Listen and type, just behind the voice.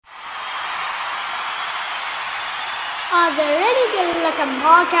Are there any good-looking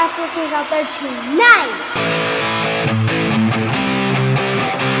podcast listeners out there tonight?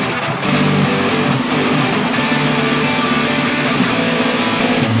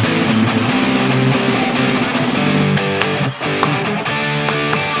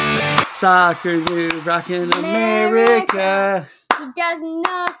 Soccer Noob rockin' America. He doesn't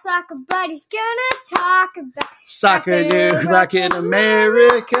know soccer, but he's gonna talk about Soccer Noob rockin'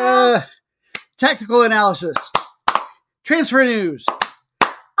 America. Tactical analysis. Transfer news.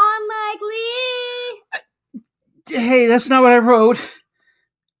 Unlikely. Hey, that's not what I wrote.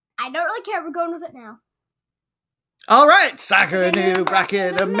 I don't really care. We're going with it now. All right. Soccer Noob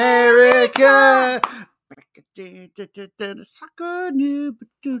rockin' America. Soccer Noob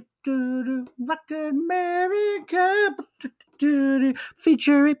rockin' America.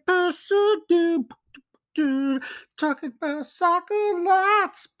 Featuring person noob. Talking about soccer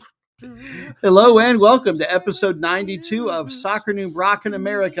lots. Hello and welcome to episode 92 of Soccer Noob Rockin'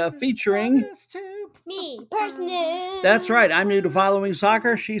 America, featuring me, person noob. That's right, I'm new to following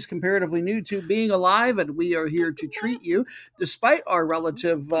soccer. She's comparatively new to being alive, and we are here to treat you, despite our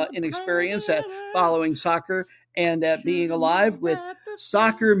relative inexperience at following soccer and at being alive, with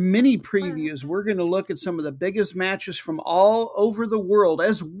soccer mini previews. We're going to look at some of the biggest matches from all over the world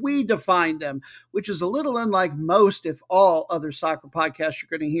as we define them, which is a little unlike most, if all, other soccer podcasts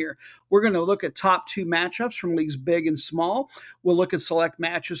you're going to hear. We're going to look at top two matchups from leagues big and small. We'll look at select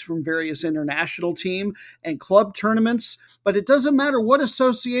matches from various international team and club tournaments, but it doesn't matter what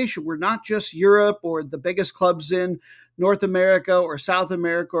association. We're not just Europe or the biggest clubs in North America or South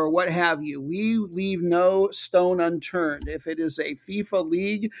America or what have you. We leave no stone unturned. If it is a FIFA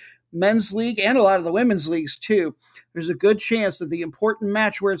league, men's league, and a lot of the women's leagues too, there's a good chance that the important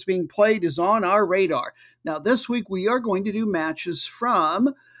match where it's being played is on our radar. Now, this week we are going to do matches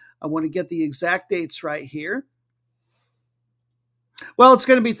from, I want to get the exact dates right here. Well, it's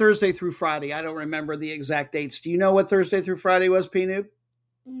going to be Thursday through Friday. I don't remember the exact dates. Do you know what Thursday through Friday was, P-Noob?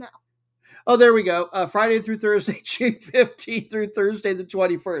 No. Oh, there we go. Friday through Thursday, June 15th through Thursday the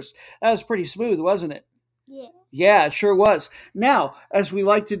 21st. That was pretty smooth, wasn't it? Yeah. Yeah, it sure was. Now, as we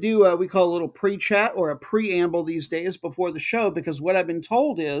like to do, we call a little pre-chat or a preamble these days before the show, because what I've been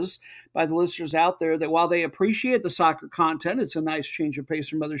told is by the listeners out there that while they appreciate the soccer content, it's a nice change of pace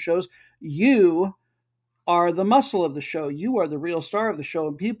from other shows, you are the muscle of the show. You are the real star of the show,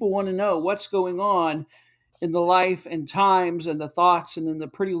 and people want to know what's going on in the life and times and the thoughts and in the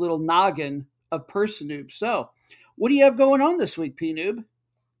pretty little noggin of Person Noob. So, what do you have going on this week, P-Noob?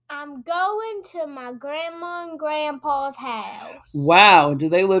 I'm going to my grandma and grandpa's house. Wow. Do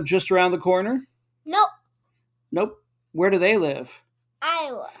they live just around the corner? Nope. Where do they live?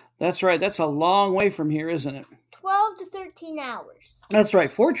 Iowa. That's right. That's a long way from here, isn't it? 12 to 13 hours. That's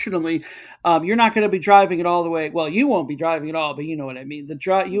right. Fortunately, you're not going to be driving it all the way. Well, you won't be driving it all, but you know what I mean.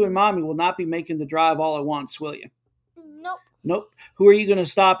 You and Mommy will not be making the drive all at once, will you? Nope. Who are you going to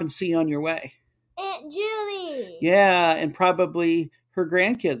stop and see on your way? Aunt Julie. Yeah, and probably her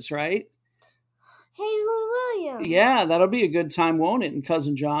grandkids, right? Hazel and William. Yeah, that'll be a good time, won't it? And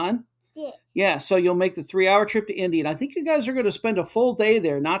Cousin John? Yeah. Yeah, so you'll make the 3-hour trip to Indy. And I think you guys are going to spend a full day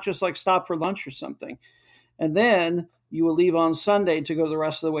there, not just like stop for lunch or something. And then you will leave on Sunday to go the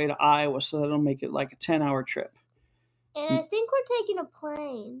rest of the way to Iowa, so that'll make it like a 10-hour trip. And I think we're taking a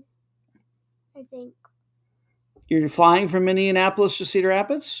plane. I think. You're flying from Indianapolis to Cedar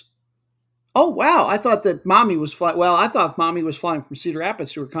Rapids? Oh, wow. I thought that Mommy was flying. Well, I thought Mommy was flying from Cedar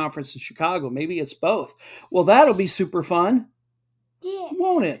Rapids to her conference in Chicago. Maybe it's both. Well, that'll be super fun. Yeah.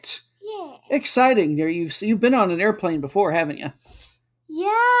 Won't it? Yeah. Exciting. You've been on an airplane before, haven't you?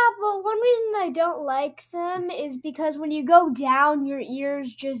 Yeah, but one reason I don't like them is because when you go down, your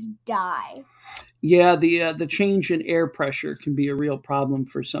ears just die. Yeah, the change in air pressure can be a real problem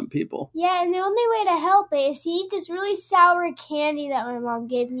for some people. Yeah, and the only way to help it is to eat this really sour candy that my mom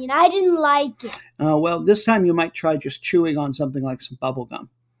gave me, and I didn't like it. Well, this time you might try just chewing on something like some bubble gum.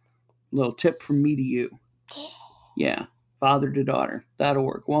 A little tip from me to you. Yeah, father to daughter. That'll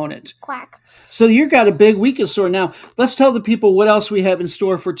work, won't it? Quack. So you've got a big week in store. Now, let's tell the people what else we have in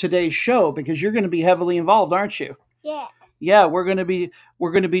store for today's show, because you're going to be heavily involved, aren't you? Yeah. Yeah, we're going to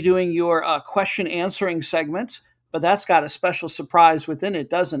be doing your question answering segment, but that's got a special surprise within it,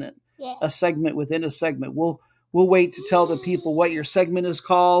 doesn't it? Yeah. A segment within a segment. We'll wait to tell the people what your segment is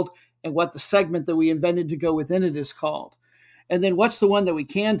called and what the segment that we invented to go within it is called. And then what's the one that we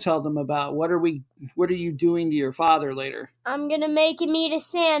can tell them about? What are you doing to your father later? I'm going to make him eat a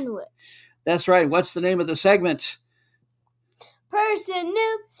sandwich. That's right. What's the name of the segment? Person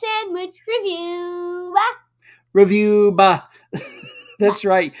Noob Sandwich Review. Review. That's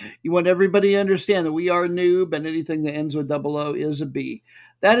right. You want everybody to understand that we are noob, and anything that ends with double O is a B.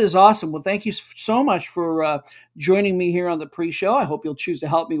 That is awesome. Well, thank you so much for joining me here on the pre-show. I hope you'll choose to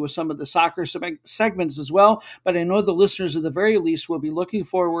help me with some of the soccer segments as well. But I know the listeners, at the very least, will be looking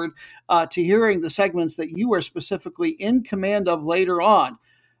forward to hearing the segments that you are specifically in command of later on.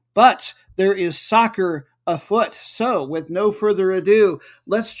 But there is soccer afoot. So, with no further ado,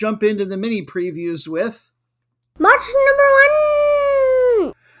 let's jump into the mini previews with match number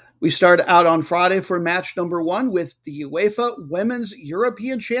 1. We start out on Friday for match number 1 with the UEFA Women's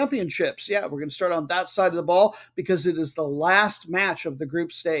European Championships. Yeah, we're going to start on that side of the ball because it is the last match of the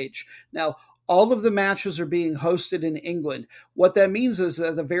group stage. Now, all of the matches are being hosted in England. What that means is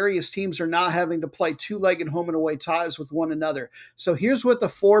that the various teams are not having to play two-legged home and away ties with one another. So here's what the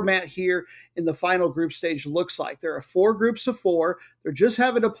format here in the final group stage looks like. There are 4 groups of 4. They're just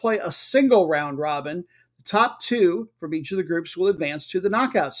having to play a single round robin. The top 2 from each of the groups will advance to the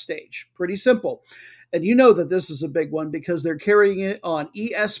knockout stage. Pretty simple. And you know that this is a big one because they're carrying it on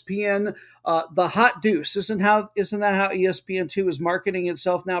ESPN, the Hot Deuce. Isn't that how ESPN2 is marketing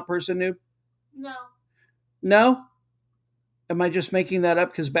itself now, Person Noob? No. No? Am I just making that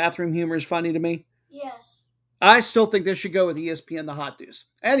up because bathroom humor is funny to me? Yes. I still think they should go with ESPN, the Hot Deuce.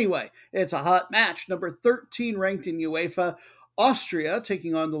 Anyway, it's a hot match. Number 13 ranked in UEFA, Austria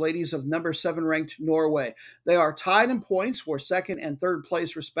taking on the ladies of number 7 ranked Norway. They are tied in points for second and third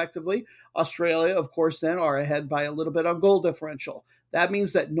place respectively. Australia, of course, then are ahead by a little bit on goal differential. That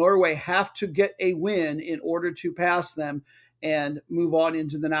means that Norway have to get a win in order to pass them and move on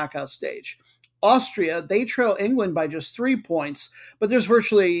into the knockout stage. Austria, they trail England by just 3 points, but there's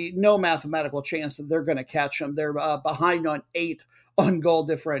virtually no mathematical chance that they're going to catch them. They're behind on 8 on goal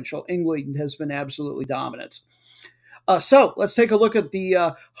differential. England has been absolutely dominant. So let's take a look at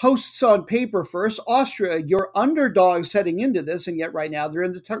the hosts on paper first. Austria, your underdogs heading into this, and yet right now they're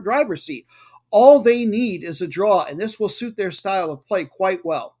in the driver's seat. All they need is a draw, and this will suit their style of play quite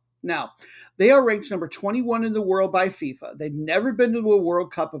well. Now, they are ranked number 21 in the world by FIFA. They've never been to a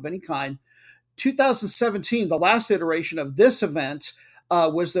World Cup of any kind. 2017, the last iteration of this event,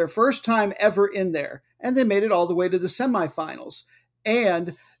 was their first time ever in there, and they made it all the way to the semifinals.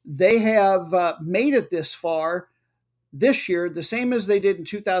 And they have made it this far this year, the same as they did in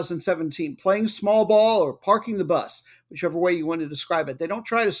 2017, playing small ball or parking the bus, whichever way you want to describe it. They don't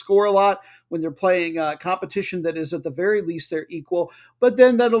try to score a lot when they're playing competition that is at the very least their equal, but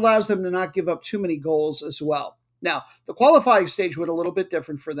then that allows them to not give up too many goals as well. Now, the qualifying stage was a little bit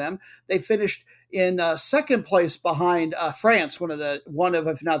different for them. They finished in second place behind France, one of,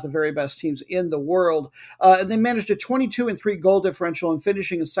 if not the very best teams in the world. And they managed a 22-3 goal differential and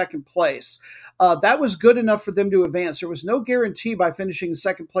finishing in second place. That was good enough for them to advance. There was no guarantee by finishing in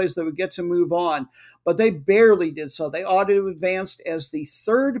second place they would get to move on, but they barely did so. They ought to have advanced as the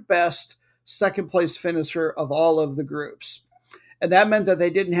third best second place finisher of all of the groups. And that meant that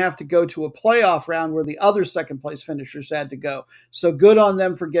they didn't have to go to a playoff round where the other second-place finishers had to go. So good on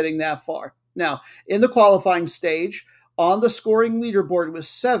them for getting that far. Now, in the qualifying stage, on the scoring leaderboard was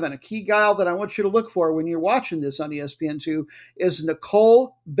 7. A key gal that I want you to look for when you're watching this on ESPN2 is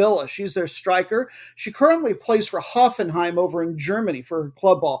Nicole Billa. She's their striker. She currently plays for Hoffenheim over in Germany for her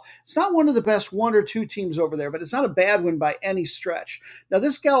club ball. It's not one of the best 1 or 2 teams over there, but it's not a bad one by any stretch. Now,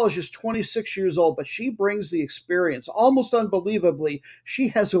 this gal is just 26 years old, but she brings the experience. Almost unbelievably, she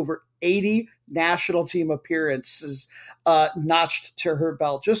has over 80 national team appearances notched to her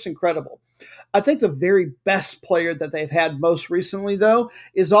belt. Just incredible. I think the very best player that they've had most recently, though,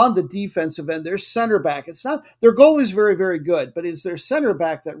 is on the defensive end. Their center back. It's not their goalie's very, very good, but it's their center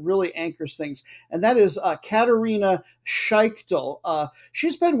back that really anchors things, and that is Katharina Scheichtel.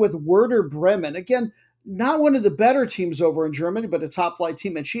 She's been with Werder Bremen. Again, not one of the better teams over in Germany, but a top-flight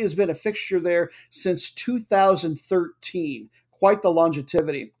team, and she has been a fixture there since 2013. Quite the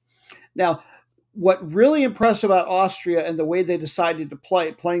longevity. Now, what really impressed about Austria and the way they decided to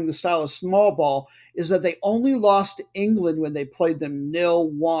play, playing the style of small ball, is that they only lost to England when they played them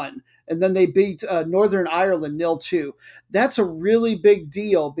 0-1. And then they beat Northern Ireland 0-2. That's a really big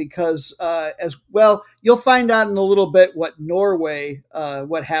deal because, as well, you'll find out in a little bit what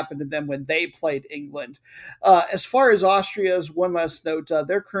happened to them when they played England. As far as Austria's, one last note,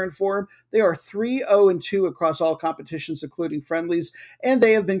 their current form, they are 3-0-2 across all competitions, including friendlies, and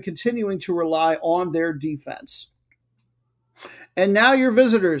they have been continuing to rely on their defense. And now your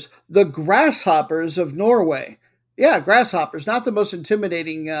visitors, the Grasshoppers of Norway. Yeah, grasshoppers, not the most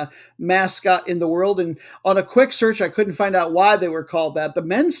intimidating mascot in the world. And on a quick search, I couldn't find out why they were called that. The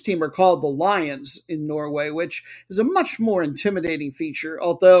men's team are called the Lions in Norway, which is a much more intimidating feature,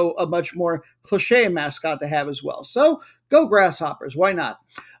 although a much more cliche mascot to have as well. So go grasshoppers, why not?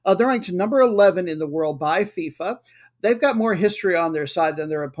 They're ranked number 11 in the world by FIFA. They've got more history on their side than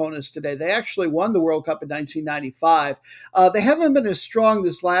their opponents today. They actually won the World Cup in 1995. They haven't been as strong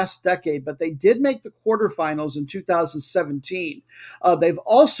this last decade, but they did make the quarterfinals in 2017. They've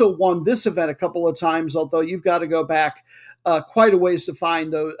also won this event a couple of times, although you've got to go back quite a ways to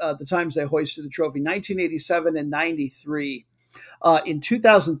find the times they hoisted the trophy, 1987 and 93. In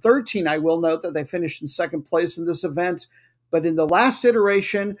 2013, I will note that they finished in second place in this event, but in the last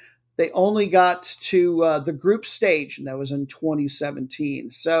iteration, they only got to the group stage, and that was in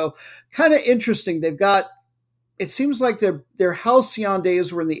 2017. So kind of interesting. They've got, it seems like their halcyon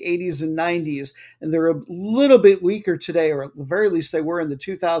days were in the 80s and 90s, and they're a little bit weaker today, or at the very least they were in the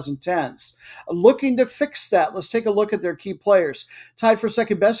 2010s. Looking to fix that, let's take a look at their key players. Tied for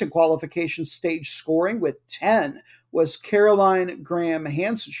second best in qualification stage scoring with 10 was Caroline Graham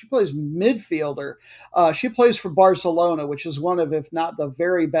Hansen. She plays midfielder. She plays for Barcelona, which is one of, if not the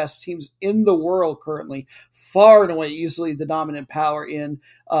very best teams in the world currently, far and away easily the dominant power in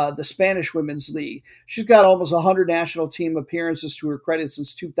the Spanish Women's League. She's got almost 100 national team appearances to her credit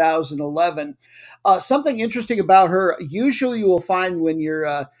since 2011. Something interesting about her, usually you will find when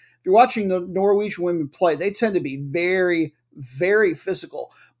if you're watching the Norwegian women play, they tend to be very, very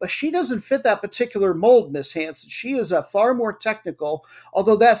physical. But she doesn't fit that particular mold, Miss Hansen. She is far more technical,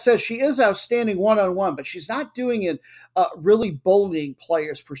 although that says she is outstanding one-on-one, but she's not doing it really bullying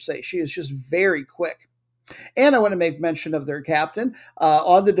players per se. She is just very quick. And I want to make mention of their captain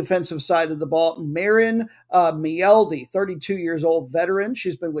on the defensive side of the ball, Maren Mjelde, 32 years old veteran.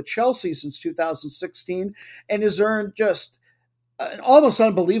 She's been with Chelsea since 2016 and has earned just an almost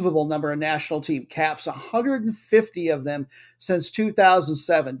unbelievable number of national team caps, 150 of them since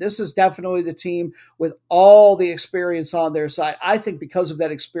 2007. This is definitely the team with all the experience on their side. I think because of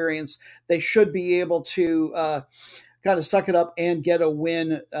that experience, they should be able to kind of suck it up and get a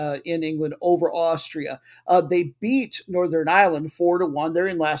win in England over Austria. They beat Northern Ireland 4-1. They're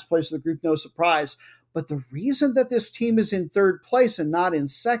in last place of the group, no surprise. But the reason that this team is in third place and not in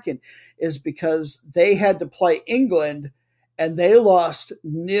second is because they had to play England and they lost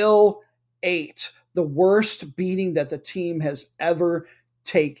 0-8, the worst beating that the team has ever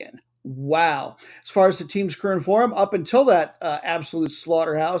taken. Wow. As far as the team's current form, up until that absolute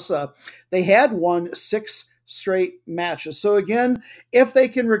slaughterhouse, they had won 6 straight matches. So again, if they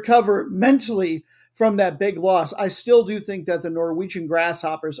can recover mentally from that big loss, I still do think that the Norwegian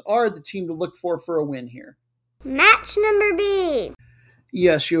Grasshoppers are the team to look for a win here. Match number B.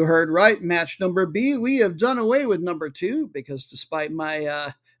 Yes, you heard right. Match number B. We have done away with number 2 because despite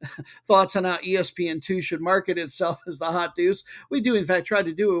my thoughts on how ESPN2 should market itself as the hot deuce, we do in fact try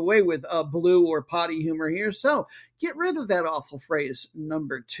to do away with blue or potty humor here. So get rid of that awful phrase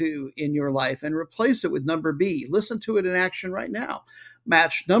number 2 in your life and replace it with number B. Listen to it in action right now.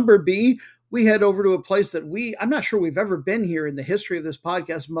 Match number B. We head over to a place that I'm not sure we've ever been here in the history of this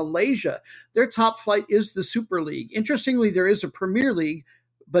podcast, Malaysia. Their top flight is the Super League. Interestingly, there is a Premier League,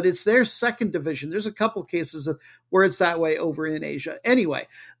 but it's their second division. There's a couple cases where it's that way over in Asia. Anyway,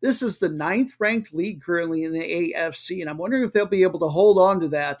 this is the 9th ranked league currently in the AFC, and I'm wondering if they'll be able to hold on to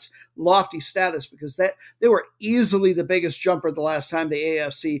that lofty status because they were easily the biggest jumper the last time the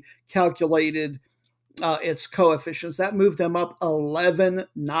AFC calculated its coefficients. That moved them up 11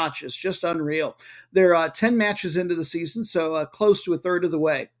 notches. Just unreal. They're 10 matches into the season, so close to a third of the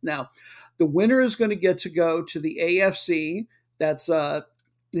way. Now, the winner is going to get to go to the AFC, that's the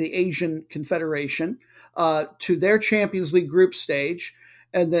Asian Confederation, to their Champions League group stage.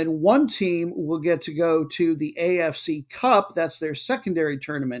 And then one team will get to go to the AFC Cup, that's their secondary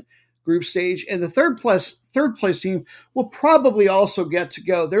tournament group stage, and the third place team will probably also get to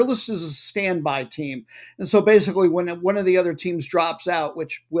go. They're listed as a standby team, and so basically when one of the other teams drops out,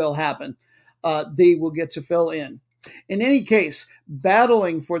 which will happen, they will get to fill in. In any case,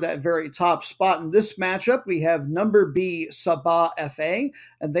 battling for that very top spot in this matchup, we have number B, Sabah FA,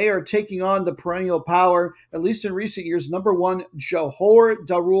 and they are taking on the perennial power, at least in recent years, number 1, Johor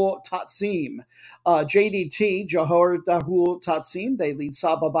Darul Taksim. JDT, Johor Darul Taksim, they lead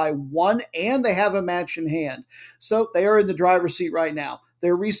Sabah by 1, and they have a match in hand. So they are in the driver's seat right now.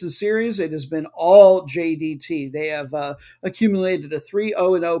 Their recent series, it has been all JDT. They have accumulated a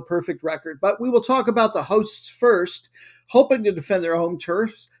 3-0-0 perfect record. But we will talk about the hosts first, hoping to defend their home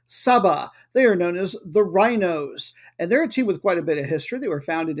turf. Sabah. They are known as the Rhinos, and they're a team with quite a bit of history. They were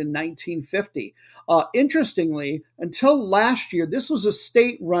founded in 1950. Interestingly, until last year, this was a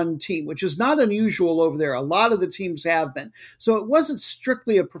state-run team, which is not unusual over there. A lot of the teams have been. So it wasn't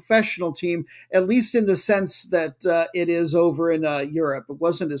strictly a professional team, at least in the sense that it is over in Europe. It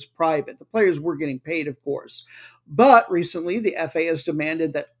wasn't as private. The players were getting paid, of course. But recently, the FA has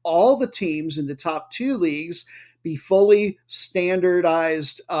demanded that all the teams in the top two leagues be fully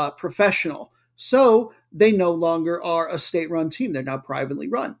standardized professional. So they no longer are a state-run team. They're now privately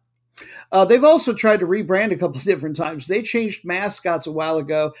run. They've also tried to rebrand a couple of different times. They changed mascots a while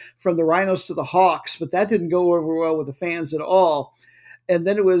ago from the Rhinos to the Hawks, but that didn't go over well with the fans at all. And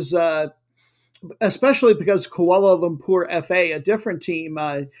then it was especially because Kuala Lumpur FA, a different team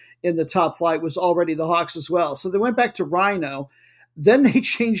in the top flight, was already the Hawks as well. So they went back to Rhino. Then they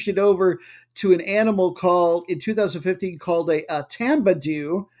changed it over to an animal called, in 2015, called a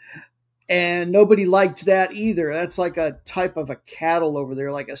Tambadou, and nobody liked that either. That's like a type of a cattle over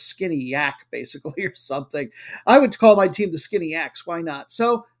there, like a skinny yak, basically, or something. I would call my team the Skinny Yaks. Why not?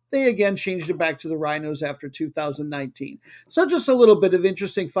 So they again changed it back to the Rhinos after 2019. So just a little bit of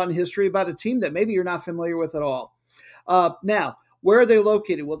interesting, fun history about a team that maybe you're not familiar with at all. Now, where are they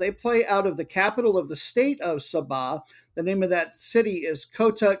located? Well, they play out of the capital of the state of Sabah. The name of that city is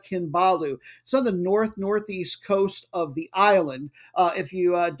Kota Kinabalu. It's on the northeast coast of the island. If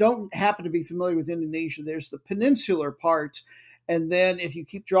you don't happen to be familiar with Indonesia, there's the peninsular part. And then if you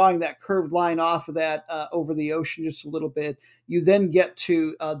keep drawing that curved line off of that over the ocean just a little bit, you then get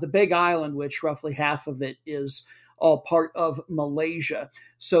to the Big Island, which roughly half of it is all part of Malaysia.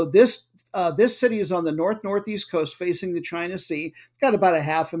 So this city is on the northeast coast facing the China Sea. It's got about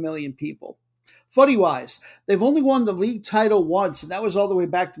 500,000 people. Footy-wise, they've only won the league title once, and that was all the way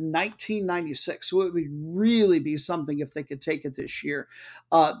back to 1996. So it would really be something if they could take it this year.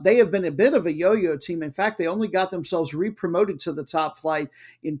 They have been a bit of a yo-yo team. In fact, they only got themselves re-promoted to the top flight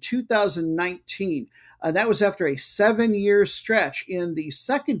in 2019. That was after a 7-year stretch in the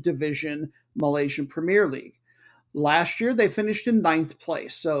second division Malaysian Premier League. Last year, they finished in 9th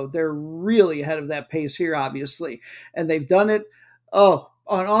place, so they're really ahead of that pace here, obviously. And they've done it,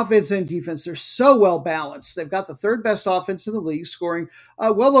 on offense and defense. They're so well balanced. They've got the third best offense in the league, scoring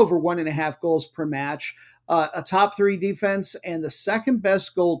well over 1.5 goals per match, a top 3 defense, and the second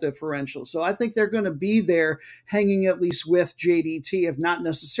best goal differential. So I think they're going to be there hanging at least with JDT, if not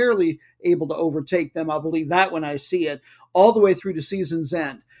necessarily able to overtake them. I'll believe that when I see it, all the way through to season's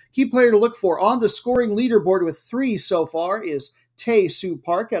end. Key player to look for on the scoring leaderboard with 3 so far is Tae Soo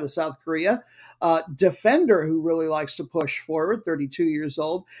Park out of South Korea. Defender who really likes to push forward, 32 years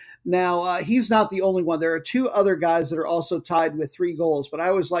old. Now, he's not the only one. There are 2 other guys that are also tied with 3 goals, but I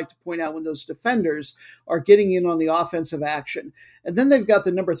always like to point out when those defenders are getting in on the offensive action. And then they've got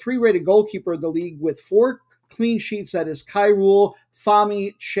the number 3 rated goalkeeper of the league with 4 clean sheets. That is Khairul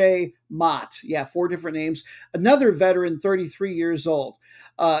Fahmi Che Mat. Yeah, 4 different names. Another veteran, 33 years old.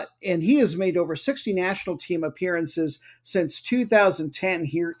 And he has made over 60 national team appearances since 2010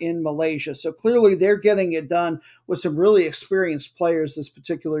 here in Malaysia. So clearly they're getting it done with some really experienced players this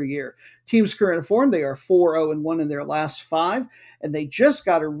particular year. Team's current form, they are 4-0-1 in their last 5. And they just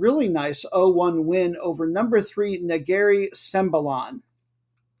got a really nice 0-1 win over number 3 Negeri Sembilan.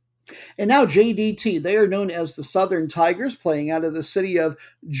 And now JDT, they are known as the Southern Tigers, playing out of the city of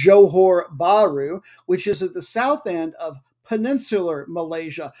Johor Bahru, which is at the south end of peninsular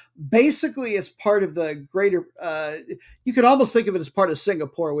Malaysia. Basically, it's part of the greater, you could almost think of it as part of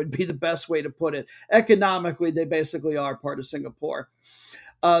Singapore would be the best way to put it. Economically, they basically are part of Singapore.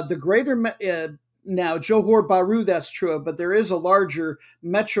 The greater, now Johor Bahru, that's true, but there is a larger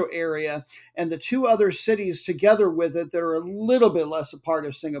metro area, and the 2 other cities together with it that are a little bit less a part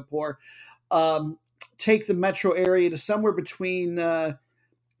of Singapore take the metro area to somewhere between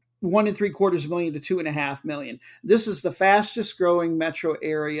 1.75 million to 2.5 million. This is the fastest growing metro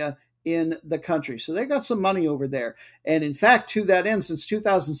area in the country. So they got some money over there. And in fact, to that end, since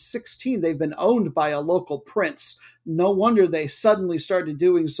 2016, they've been owned by a local prince. No wonder they suddenly started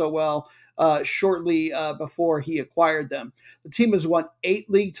doing so well shortly before he acquired them. The team has won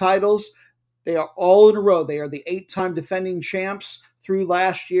 8 league titles. They are all in a row. They are the 8-time defending champs through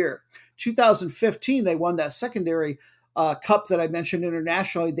last year. 2015, they won that secondary cup that I mentioned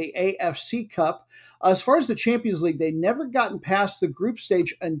internationally, the AFC Cup. As far as the Champions League, they never gotten past the group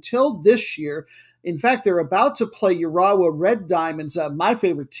stage until this year. In fact, they're about to play Urawa Red Diamonds, my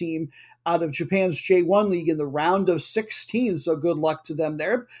favorite team out of Japan's J1 League, in the round of 16. So good luck to them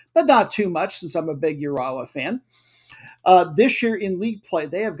there, but not too much since I'm a big Urawa fan. This year in league play,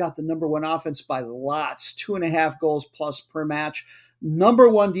 they have got the number one offense by lots, 2.5 goals plus per match. Number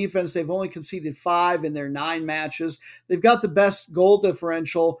one defense, they've only conceded 5 in their 9 matches. They've got the best goal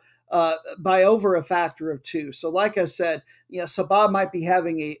differential by over a factor of 2. So like I said, Sabah might be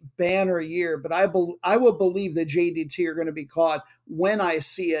having a banner year, but I will believe that JDT are going to be caught when I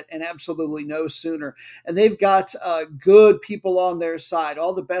see it, and absolutely no sooner. And they've got good people on their side.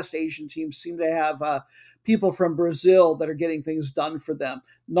 All the best Asian teams seem to have people from Brazil that are getting things done for them.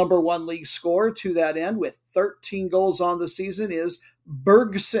 Number one league scorer to that end with 13 goals on the season is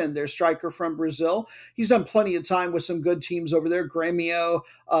Bergson, their striker from Brazil. He's done plenty of time with some good teams over there. Grêmio,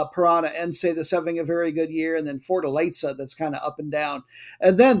 Paranaense that's having a very good year, and then Fortaleza that's kind of up and down.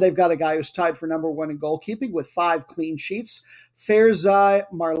 And then they've got a guy who's tied for number one in goalkeeping with 5 clean sheets. Ferzai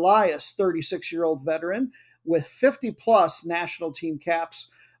Marlias, 36-year-old veteran with 50-plus national team caps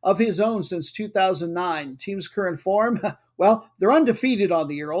of his own since 2009. Team's current form, well, they're undefeated on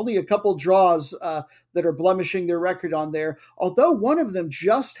the year. Only a couple draws that are blemishing their record on there. Although one of them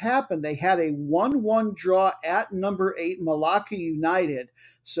just happened. They had a 1-1 draw at number 8, Malacca United.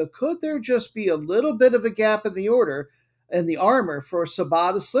 So could there just be a little bit of a gap in the armor for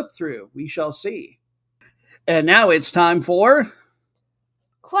Sabah to slip through? We shall see. And now it's time for...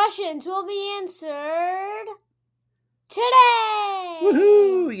 Questions will be answered today!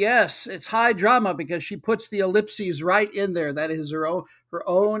 Woohoo! Yes, it's high drama because she puts the ellipses right in there. That is her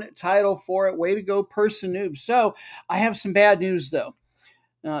own title for it. Way to go, Person Noob. So I have some bad news though.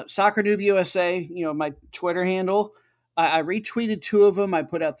 Soccer Noob USA, my Twitter handle. I retweeted 2 of them. I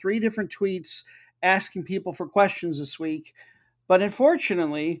put out 3 different tweets asking people for questions this week, but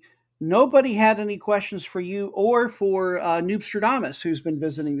unfortunately, nobody had any questions for you or for Noobstradamus, who's been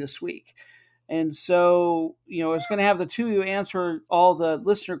visiting this week. And so, it's going to have the 2 of you answer all the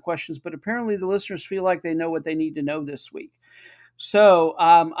listener questions, but apparently the listeners feel like they know what they need to know this week. So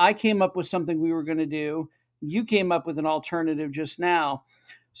I came up with something we were going to do. You came up with an alternative just now.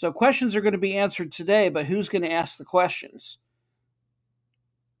 So questions are going to be answered today, but who's going to ask the questions?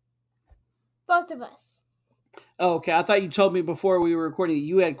 Both of us. Oh, okay. I thought you told me before we were recording that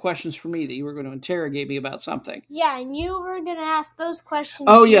you had questions for me, that you were going to interrogate me about something. Yeah, and you were going to ask those questions.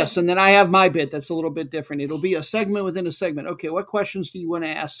 Oh, yes. And then I have my bit that's a little bit different. It'll be a segment within a segment. Okay, what questions do you want to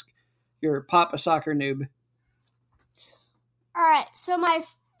ask your Papa Soccer Noob? All right. So my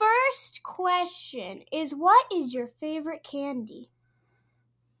first question is, what is your favorite candy?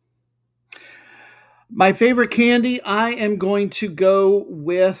 My favorite candy, I am going to go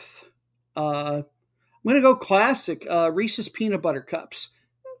with... I'm going to go classic, Reese's Peanut Butter Cups.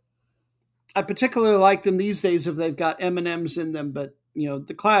 I particularly like them these days if they've got M&Ms in them, but,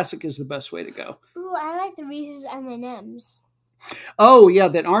 the classic is the best way to go. Ooh, I like the Reese's M&Ms. Oh, yeah,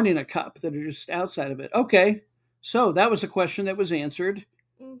 that aren't in a cup, that are just outside of it. Okay, so that was a question that was answered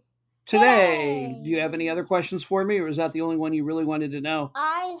today. Yay! Do you have any other questions for me, or is that the only one you really wanted to know?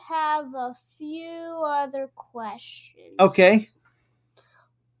 I have a few other questions. Okay.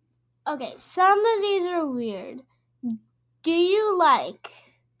 Okay, some of these are weird. Do you like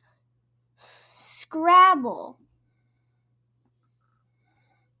Scrabble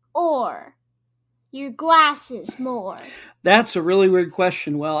or your glasses more? That's a really weird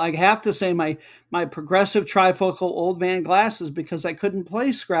question. Well, I have to say my progressive trifocal old man glasses, because I couldn't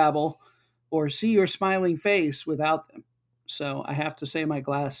play Scrabble or see your smiling face without them. So I have to say my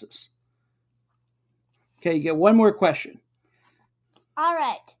glasses. Okay, you get one more question. All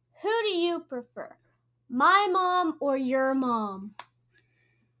right. Who do you prefer? My mom or your mom?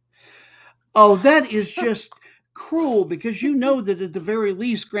 Oh, that is just cruel, because you know that at the very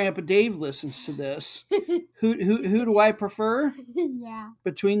least Grandpa Dave listens to this. Who do I prefer? Yeah.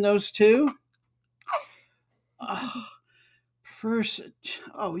 Between those two? First,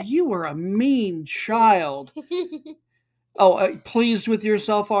 you are a mean child. Oh, pleased with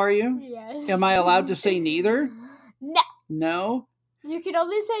yourself, are you? Yes. Am I allowed to say neither? No. No? You can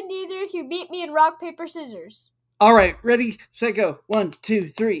only say neither if you beat me in rock, paper, scissors. All right, ready, set, go. 1, 2,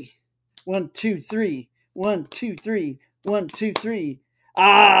 3. 1, 2, 3. 1, 2, 3. 1, 2, 3.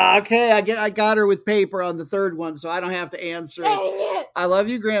 Okay, I got her with paper on the third one, so I don't have to answer Dang it. it. I love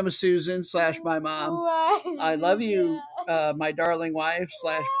you, Grandma Susan / my mom. What? I love you, my darling wife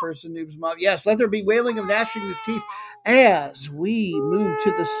 / Person Noob's mom. Yes, let there be wailing of gnashing of teeth as we move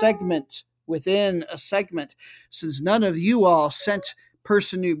to the segment within a segment. Since none of you all sent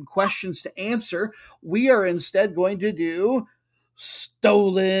Person Noob questions to answer, we are instead going to do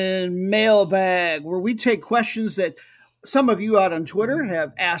Stolen Mailbag, where we take questions that some of you out on Twitter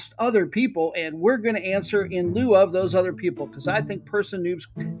have asked other people, and we're going to answer in lieu of those other people because I think Person Noob's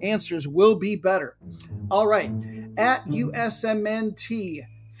answers will be better. All right. At USMNT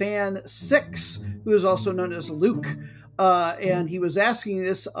Fan 6, who is also known as Luke, and he was asking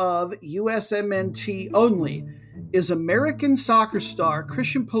this of USMNT only. Is American soccer star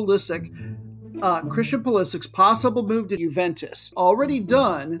Christian Pulisic's possible move to Juventus already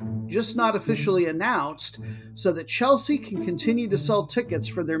done, just not officially announced, so that Chelsea can continue to sell tickets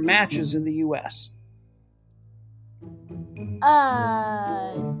for their matches in the U.S.?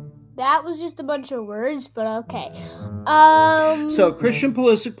 That was just a bunch of words, but okay. So Christian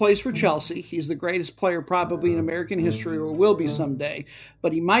Pulisic plays for Chelsea. He's the greatest player probably in American history, or will be someday.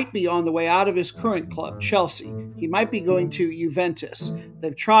 But he might be on the way out of his current club, Chelsea. He might be going to Juventus.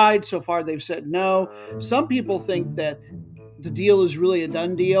 They've tried. So far, they've said no. Some people think that the deal is really a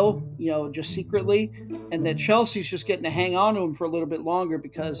done deal, just secretly, and that Chelsea's just getting to hang on to him for a little bit longer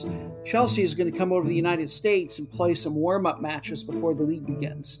because Chelsea is going to come over to the United States and play some warm-up matches before the league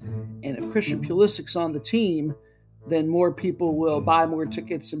begins. And if Christian Pulisic's on the team, then more people will buy more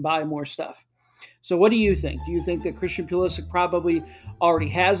tickets and buy more stuff. So what do you think? Do you think that Christian Pulisic probably already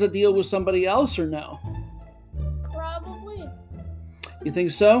has a deal with somebody else or no? Probably. You think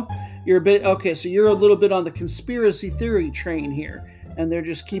so? You're a bit okay. So you're a little bit on the conspiracy theory train here, and they're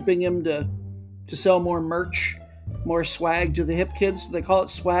just keeping him to sell more merch, more swag to the hip kids. Do they call it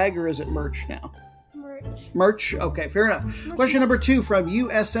swag or is it merch now? Merch. Okay, fair enough. Question number 2 from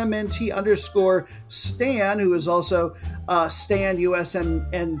USMNT_Stan, who is also Stan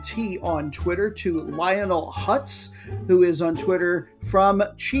USMNT on Twitter, to Lionel Hutz, who is on Twitter from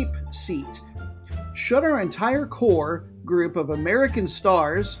Cheap Seat. Should our entire core group of American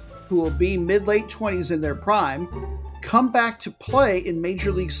stars, who will be mid-late 20s in their prime, come back to play in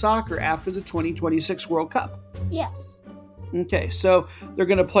Major League Soccer after the 2026 World Cup? Yes. Okay, so they're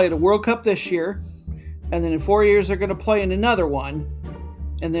going to play the World Cup this year, and then in 4 years they're going to play in another one,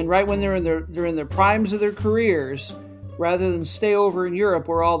 and then right when they're in their primes of their careers, rather than stay over in Europe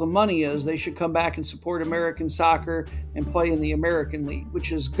where all the money is, they should come back and support American soccer and play in the American League,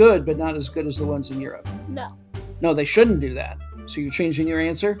 which is good, but not as good as the ones in Europe. No, they shouldn't do that. So you're changing your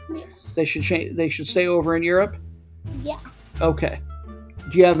answer? Yes. They should stay over in Europe? Yeah. Okay.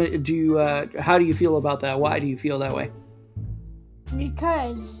 How do you feel about that? Why do you feel that way?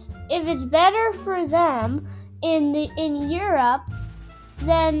 Because if it's better for them in Europe,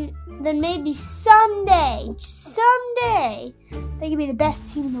 then maybe someday they can be the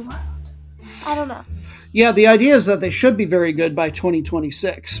best team in the world. I don't know. Yeah, the idea is that they should be very good by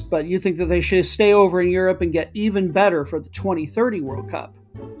 2026, but you think that they should stay over in Europe and get even better for the 2030 World Cup.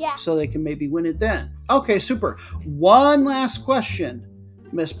 Yeah. So they can maybe win it then. Okay, super. One last question,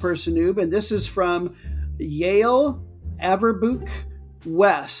 Miss Person Noob, and this is from Yale Averbook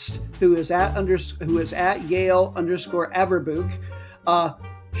West, who is at Yale _Averbook.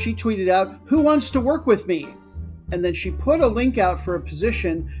 She tweeted out, "Who wants to work with me?" And then she put a link out for a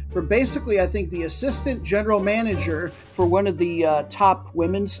position for basically, I think, the assistant general manager for one of the top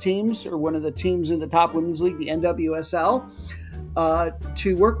women's teams, or one of the teams in the top women's league, the NWSL,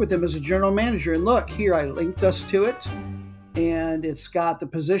 to work with them as a general manager. And look, here, I linked us to it. And it's got the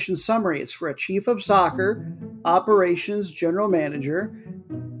position summary. It's for a chief of soccer, operations general manager.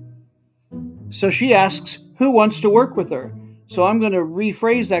 So she asks, who wants to work with her? So I'm going to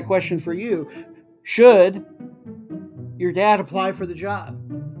rephrase that question for you. Should your dad apply for the job?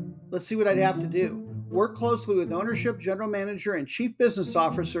 Let's see what I'd have to do. Work closely with ownership, general manager, and chief business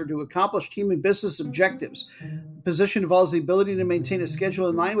officer to accomplish team and business objectives. The position involves the ability to maintain a schedule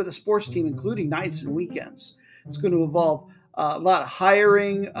in line with a sports team, including nights and weekends. It's going to involve a lot of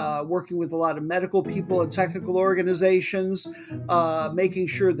hiring, working with a lot of medical people and technical organizations, making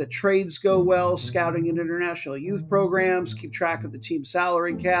sure that trades go well, scouting in international youth programs, keep track of the team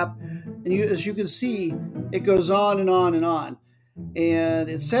salary cap. And as you can see, it goes on and on and on. And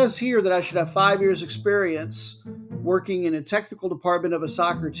it says here that I should have 5 years experience working in a technical department of a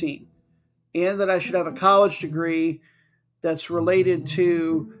soccer team, and that I should have a college degree that's related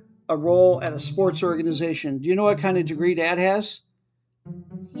to a role at a sports organization. Do you know what kind of degree Dad has?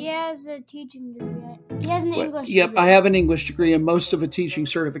 He has a teaching degree. He has an English degree. Yep, I have an English degree and most of a teaching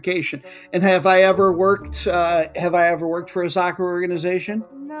certification. And have I ever worked for a soccer organization?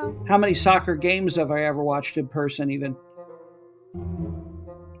 No. How many soccer games have I ever watched in person even?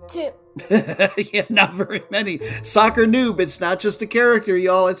 2. Yeah, not very many. Soccer noob, it's not just a character,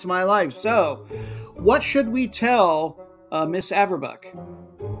 y'all. It's my life. So, what should we tell Miss Averbuck?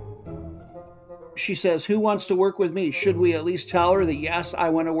 She says, who wants to work with me? Should we at least tell her that, yes, I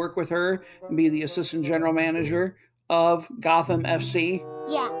want to work with her and be the assistant general manager of Gotham FC?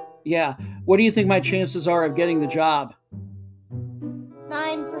 Yeah. Yeah. What do you think my chances are of getting the job?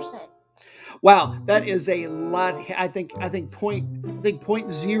 9%. Wow, that is a lot. I think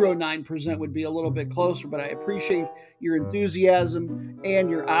 0.09% would be a little bit closer, but I appreciate your enthusiasm and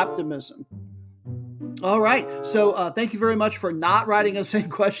your optimism. All right. So thank you very much for not writing us any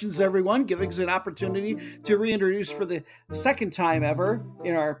questions, everyone, giving us an opportunity to reintroduce for the second time ever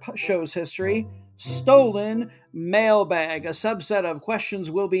in our show's history, Stolen Mailbag. A subset of questions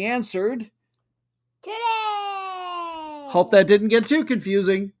will be answered today. Hope that didn't get too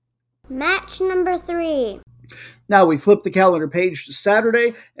confusing. Match number 3. Now we flip the calendar page to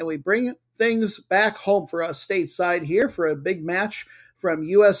Saturday and we bring things back home for us stateside here for a big match from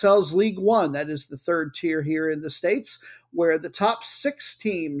USL's League One. That is the third tier here in the States, where the top 6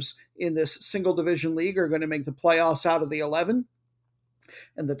 teams in this single division league are going to make the playoffs out of the 11.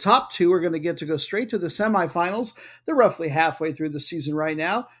 And the top 2 are going to get to go straight to the semifinals. They're roughly halfway through the season right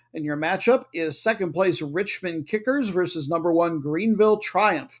now. And your matchup is second place Richmond Kickers versus number 1 Greenville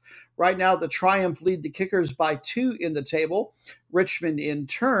Triumph. Right now, the Triumph lead the Kickers by 2 in the table. Richmond, in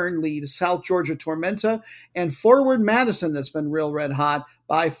turn, lead South Georgia Tormenta and Forward Madison, that's been real red hot,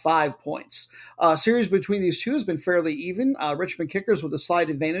 by 5 points. Series between these two has been fairly even. Richmond Kickers with a slight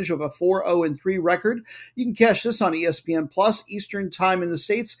advantage of a 4-0-3 record. You can catch this on ESPN Plus Eastern Time in the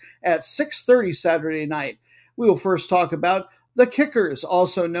States at 6:30 Saturday night. We will first talk about the Kickers,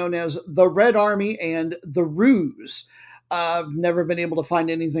 also known as the Red Army and the Roos. I've never been able to find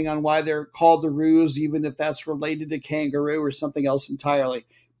anything on why they're called the Roos, even if that's related to kangaroo or something else entirely.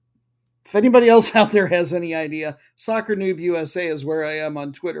 If anybody else out there has any idea, Soccer Noob USA is where I am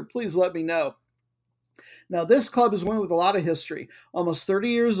on Twitter. Please let me know. Now, this club is one with a lot of history, almost 30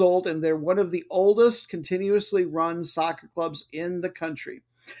 years old, and they're one of the oldest continuously run soccer clubs in the country.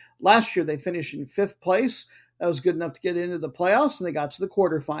 Last year, they finished in 5th place. That was good enough to get into the playoffs, and they got to the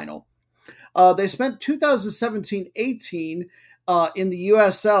quarterfinal. They spent 2017-18 in the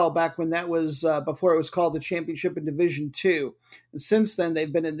USL back when that was before it was called the Championship in Division II. And since then,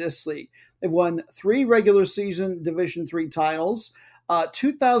 they've been in this league. They've won 3 regular season Division III titles.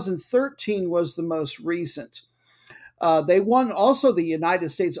 2013 was the most recent. They won also the United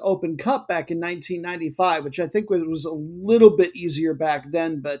States Open Cup back in 1995, which I think was a little bit easier back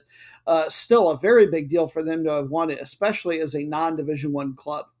then, but still a very big deal for them to have won it, especially as a non-Division I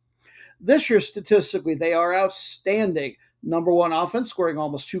club. This year, statistically, they are outstanding. Number 1 offense, scoring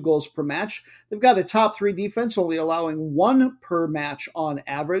almost 2 goals per match. They've got a top 3 defense, only allowing 1 per match on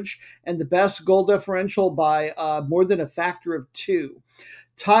average, and the best goal differential by more than a factor of 2.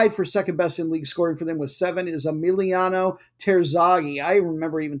 Tied for second best in league scoring for them with 7 is Emiliano Terzaghi. I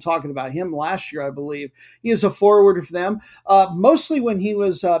remember even talking about him last year, I believe. He is a forward for them. Mostly when he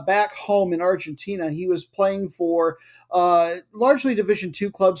was back home in Argentina, he was playing for largely Division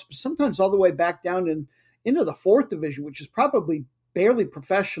II clubs, but sometimes all the way back down into the 4th division, which is probably barely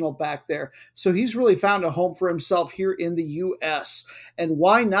professional back there. So he's really found a home for himself here in the U.S. And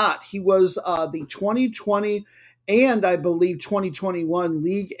why not? He was the 2020 and I believe 2021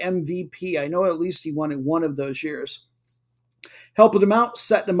 league MVP. I know at least he won it one of those years. Helping him out,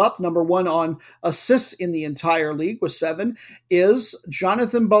 setting him up, number 1 on assists in the entire league with 7, is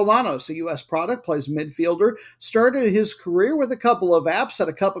Jonathan Bolanos, a U.S. product, plays midfielder. Started his career with a couple of apps, had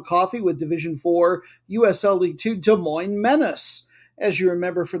a cup of coffee with Division IV USL League 2 Des Moines Menace. As you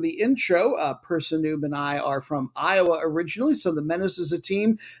remember from the intro, Person Noob and I are from Iowa originally, so the Menace is a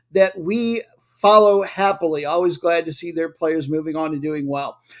team that we follow happily. Always glad to see their players moving on and doing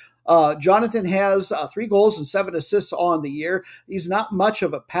well. Jonathan has 3 goals and 7 assists on the year. He's not much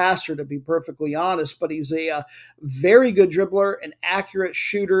of a passer, to be perfectly honest, but he's a very good dribbler, an accurate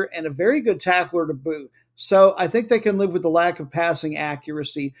shooter, and a very good tackler to boot. So I think they can live with the lack of passing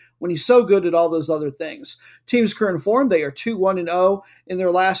accuracy when he's so good at all those other things. Team's current form, they are 2-1-0 in their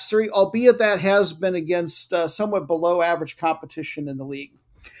last 3, albeit that has been against somewhat below average competition in the league.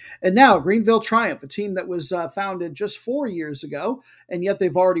 And now Greenville Triumph, a team that was founded just 4 years ago, and yet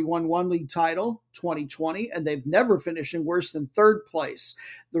they've already won 1 league title, 2020, and they've never finished in worse than 3rd place.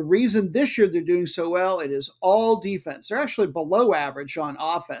 The reason this year they're doing so well, it is all defense. They're actually below average on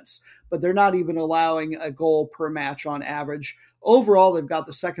offense, but they're not even allowing a goal per match on average. Overall, they've got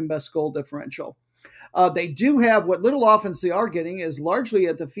the second best goal differential. They do have what little offense they are getting is largely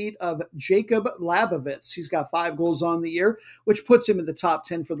at the feet of Jacob Labovitz. He's got 5 goals on the year, which puts him in the top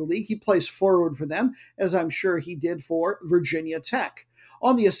 10 for the league. He plays forward for them, as I'm sure he did for Virginia Tech.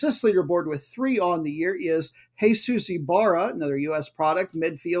 On the assist leaderboard with 3 on the year is Jesus Ibarra, another U.S. product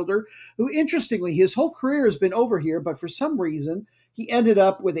midfielder, who interestingly, his whole career has been over here, but for some reason, he ended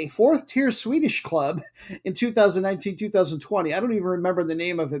up with a fourth-tier Swedish club in 2019-2020. I don't even remember the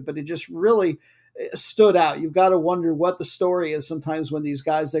name of it, but it just really stood out. You've got to wonder what the story is sometimes when these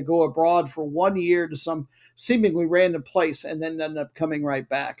guys, they go abroad for 1 year to some seemingly random place and then end up coming right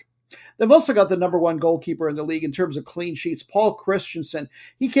back. They've also got the number one goalkeeper in the league in terms of clean sheets, Paul Christensen.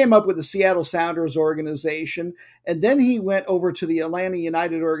 He came up with the Seattle Sounders organization, and then he went over to the Atlanta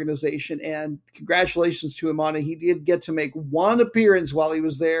United organization, and congratulations to him on it. He did get to make one appearance while he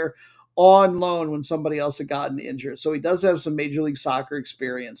was there on loan when somebody else had gotten injured. So he does have some Major League Soccer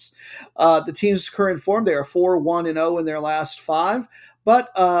experience. The team's current form, they are 4-1-0 in their last 5. But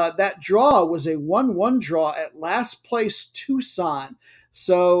that draw was a 1-1 draw at last place Tucson.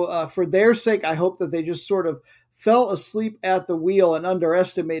 So for their sake, I hope that they just sort of fell asleep at the wheel and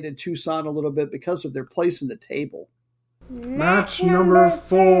underestimated Tucson a little bit because of their place in the table. Match number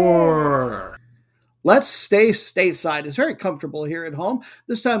 4. Let's stay stateside. It's very comfortable here at home.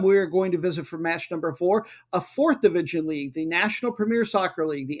 This time we are going to visit for match number 4, a 4th Division League, the National Premier Soccer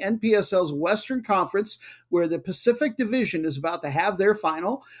League, the NPSL's Western Conference, where the Pacific Division is about to have their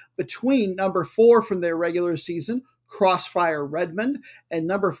final between number 4 from their regular season, Crossfire Redmond, and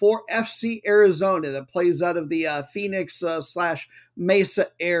number 4, FC Arizona, that plays out of the Phoenix / Mesa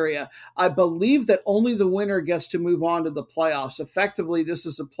area. I believe that only the winner gets to move on to the playoffs. Effectively, this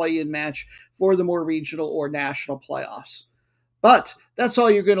is a play-in match for the more regional or national playoffs. But that's all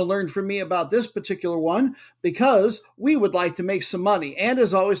you're going to learn from me about this particular one, because we would like to make some money. And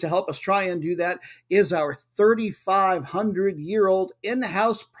as always, to help us try and do that is our 3,500-year-old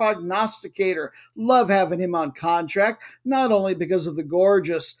in-house prognosticator. Love having him on contract, not only because of the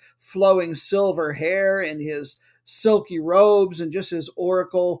gorgeous flowing silver hair and his silky robes and just his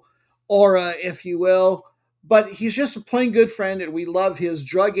oracle aura, if you will, but he's just a plain good friend, and we love his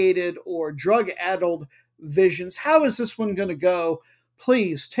drug-aided or drug-addled visions. How is this one going to go?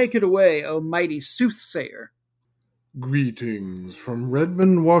 Please take it away, O mighty soothsayer. Greetings from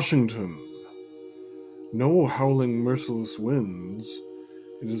Redmond, Washington. No howling merciless winds.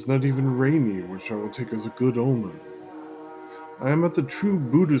 It is not even rainy, which I will take as a good omen. I am at the true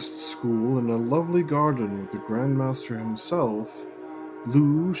Buddhist school in a lovely garden with the Grandmaster himself,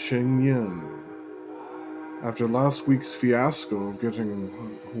 Lu Shengyan. After last week's fiasco of getting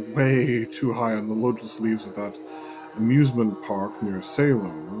way too high on the lotus leaves at that amusement park near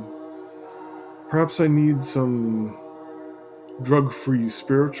Salem, perhaps I need some drug-free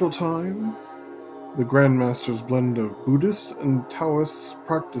spiritual time? The Grandmaster's blend of Buddhist and Taoist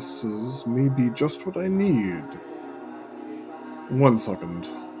practices may be just what I need. 1 second.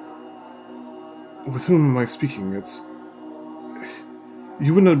 With whom am I speaking?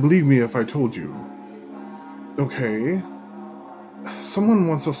 You wouldn't believe me if I told you. Okay. Someone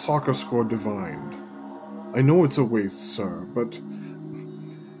wants a soccer score divined. I know it's a waste, sir, but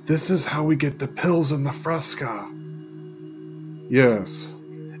this is how we get the pills in the fresca. Yes.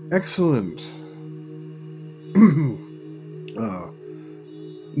 Excellent.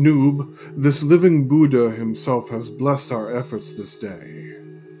 Noob, this living Buddha himself has blessed our efforts this day.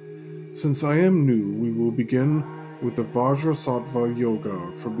 Since I am new, we will begin with the Vajrasattva Yoga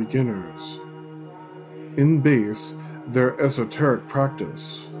for beginners. In base, their esoteric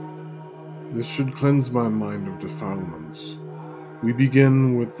practice. This should cleanse my mind of defilements. We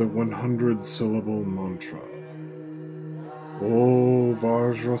begin with the 100-syllable mantra. O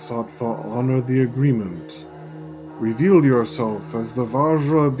Vajrasattva, honor the agreement. Reveal yourself as the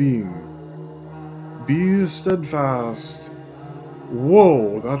Vajra being. Be steadfast.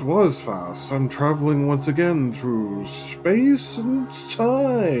 Whoa, that was fast. I'm traveling once again through space and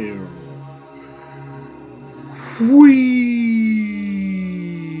time. Whee!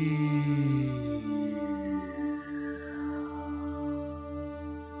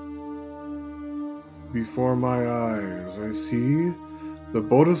 Before my eyes, I see the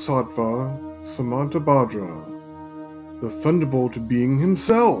Bodhisattva Samantabhadra, the thunderbolt being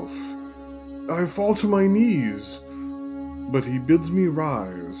himself. I fall to my knees, but he bids me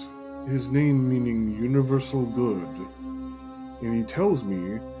rise, his name meaning universal good. And he tells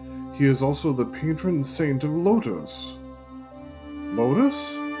me he is also the patron saint of Lotus.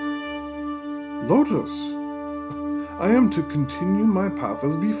 Lotus? Lotus! I am to continue my path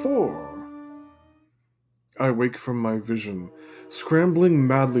as before. I wake from my vision, scrambling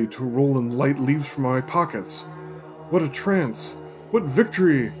madly to roll in light leaves from my pockets. What a trance! What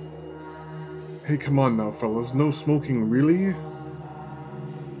victory! Hey, come on now, fellas, no smoking, really?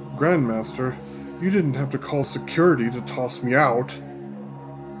 Grandmaster, you didn't have to call security to toss me out.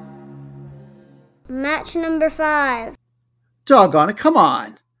 Match number 5. Doggone it, come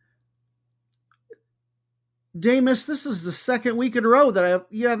on. Damus, this is the second week in a row that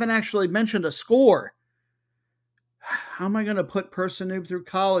you haven't actually mentioned a score. How am I going to put Person Noob through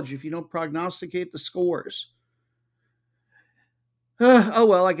college if you don't prognosticate the scores? Oh,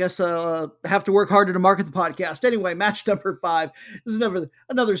 well, I guess I'll have to work harder to market the podcast. Anyway, match number 5 is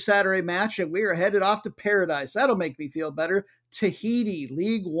another Saturday match, and we are headed off to Paradise. That'll make me feel better. Tahiti,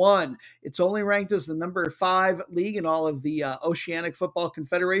 League One. It's only ranked as the number 5 league in all of the Oceanic Football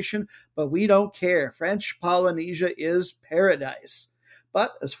Confederation, but we don't care. French Polynesia is paradise.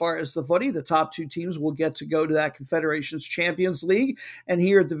 But as far as the footy, the top 2 teams will get to go to that Confederations Champions League. And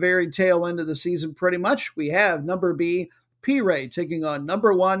here at the very tail end of the season, pretty much, we have number B, Pirée taking on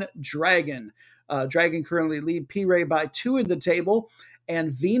number 1, Dragon. Dragon currently lead Pirée by 2 in the table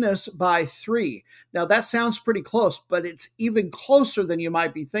and Venus by 3. Now that sounds pretty close, but it's even closer than you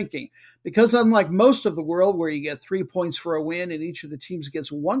might be thinking, because unlike most of the world where you get 3 points for a win and each of the teams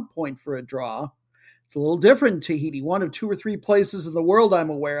gets 1 point for a draw, it's a little different in Tahiti. One of 2 or 3 places in the world I'm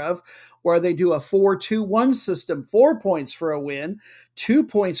aware of where they do a 4-2-1 system, 4 points for a win, 2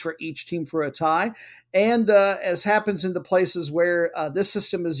 points for each team for a tie. And as happens in the places where this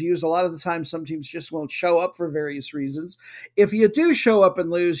system is used, a lot of the time some teams just won't show up for various reasons. If you do show up and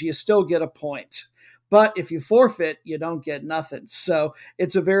lose, you still get a point. But if you forfeit, you don't get nothing. So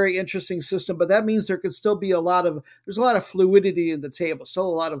it's a very interesting system, but that means there could still be there's a lot of fluidity in the table, still a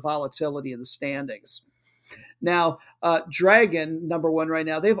lot of volatility in the standings. Now, Dragon, number 1 right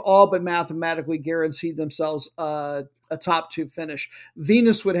now, they've all but mathematically guaranteed themselves a top 2 finish.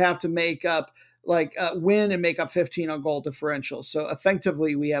 Venus would have to make up win and make up 15 on goal differential. So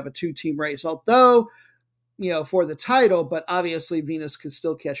effectively we have a 2-team race, although, for the title, but obviously Venus could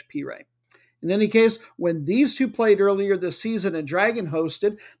still catch Pirée. In any case, when these 2 played earlier this season and Dragon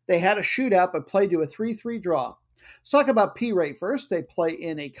hosted, they had a shootout but played to a 3-3 draw. Let's talk about Pirée first. They play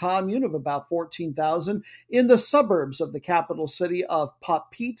in a commune of about 14,000 in the suburbs of the capital city of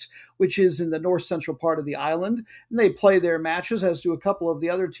Papeete, which is in the north-central part of the island. And they play their matches, as do a couple of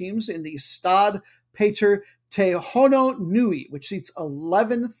the other teams, in the Stade Pater Tehono Nui, which seats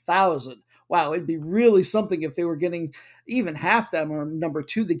 11,000. Wow, it'd be really something if they were getting even half them, or number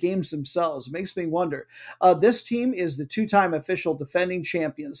 2, the games themselves. It makes me wonder. This team is the 2-time official defending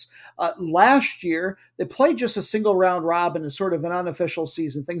champions. Last year, they played just a single round robin as sort of an unofficial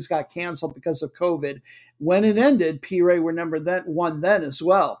season. Things got canceled because of COVID. When it ended, Pirée were number 1 then as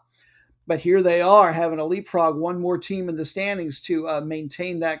well. But here they are, having a leapfrog one more team in the standings to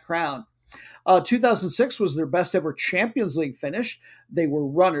maintain that crown. 2006 was their best ever Champions League finish. They were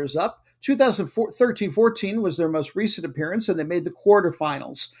runners-up. 2013-14 was their most recent appearance, and they made the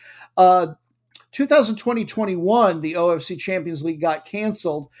quarterfinals. 2020-21, the OFC Champions League got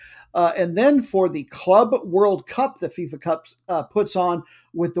canceled. And then for the Club World Cup that FIFA Cup puts on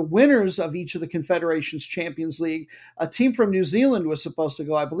with the winners of each of the Confederations Champions League, a team from New Zealand was supposed to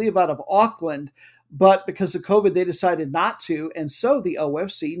go, I believe, out of Auckland. But because of COVID, they decided not to. And so the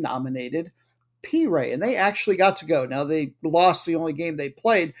OFC nominated Pirée, and they actually got to go. Now, they lost the only game they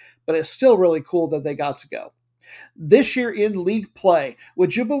played, but it's still really cool that they got to go. This year in league play,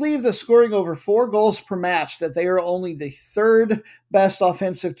 would you believe that scoring over 4 goals per match, that they are only the 3rd best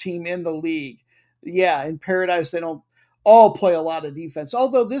offensive team in the league? Yeah, in Paradise, they don't all play a lot of defense.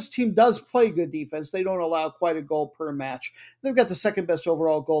 Although this team does play good defense, they don't allow quite a goal per match. They've got the 2nd best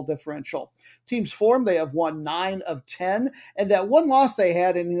overall goal differential. Teams form, they have won 9 of 10, and that one loss they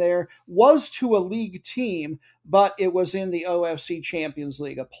had in there was to a league team, but it was in the OFC Champions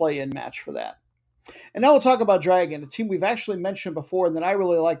League, a play-in match for that. And now we'll talk about Dragon, a team we've actually mentioned before and that I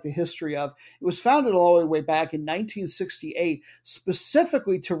really like the history of. It was founded all the way back in 1968,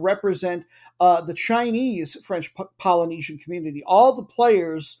 specifically to represent the Chinese French Polynesian community. All the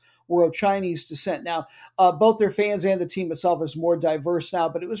players were of Chinese descent. Now, both their fans and the team itself is more diverse now,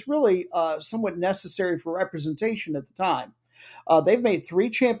 but it was really somewhat necessary for representation at the time. They've made 3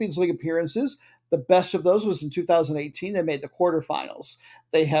 Champions League appearances. The best of those was in 2018. They made the quarterfinals.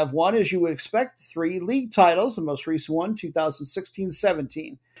 They have won, as you would expect, 3 league titles, the most recent one,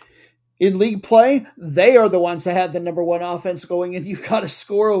 2016-17. In league play, they are the ones that had the number 1 offense going, and you've got to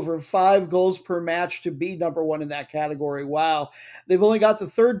score over 5 goals per match to be number 1 in that category. Wow. They've only got the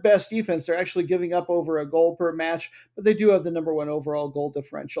 3rd best defense. They're actually giving up over a goal per match, but they do have the number 1 overall goal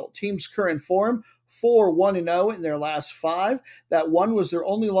differential. Team's current form, 4-1-0 in their last 5. That one was their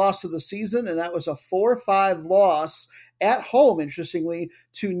only loss of the season, and that was a 4-5 loss at home, interestingly,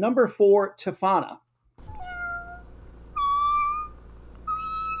 to number 4 Tefana.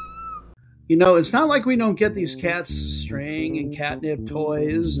 You know, it's not like we don't get these cats string and catnip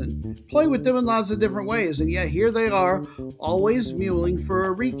toys and play with them in lots of different ways, and yet here they are, always mewling for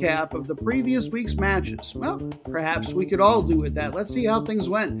a recap of the previous week's matches. Well, perhaps we could all do with that. Let's see how things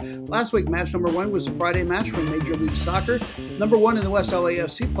went. Last week, match number 1 was a Friday match from Major League Soccer. Number 1 in the West,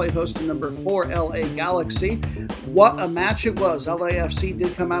 LAFC, played host to number 4, LA Galaxy. What a match it was. LAFC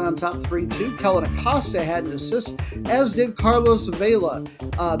did come out on top 3-2. Kellen Acosta had an assist, as did Carlos Vela.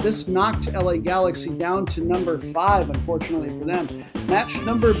 This knocked LA Galaxy down to number 5, unfortunately for them. Match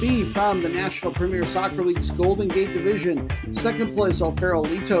number B from the National Premier Soccer League's Golden Gate Division. Second place, El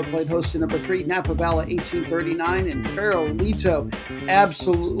Farolito played host to number 3, Napa Valley 1839, and Farolito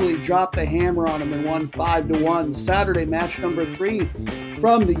absolutely dropped the hammer on him and won 5-1. Saturday, match number 3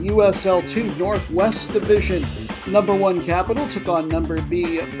 from the USL2 Northwest Division. Number 1 Capital took on number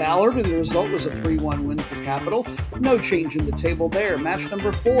B Ballard, and the result was a 3-1 win for Capital. No change in the table there. Match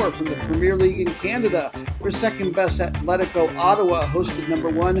number 4 from the Premier League in Canada, where second best Atletico Ottawa hosted number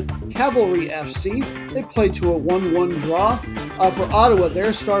 1 Cavalry FC. They played to a 1-1 draw. For Ottawa,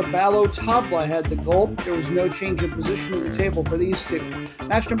 their star Balo Tabla had the goal. There was no change in position in the table for these two.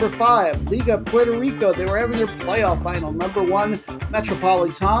 Match number 5, Liga Puerto Rico. They were having their playoff final. Number 1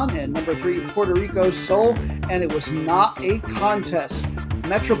 Metropolitan and number 3 Puerto Rico Sol, and it was not a contest.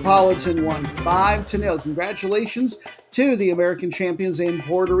 Metropolitan won 5-0. Congratulations to the American champions in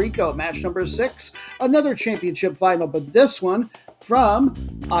Puerto Rico. Match number 6, another championship final, but this one from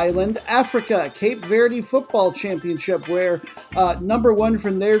Island Africa, Cape Verde Football Championship, where number 1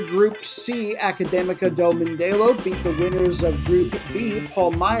 from their Group C, Academica do Mindelo, beat the winners of Group B,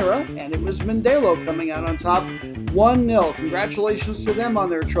 Palmyra, and it was Mindelo coming out on top 1-0. Congratulations to them on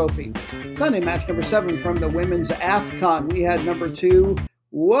their trophy. Sunday, match number 7 from the women's AFCON. We had number 2,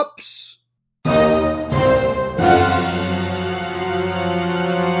 whoops.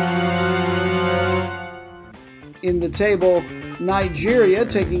 In the table, Nigeria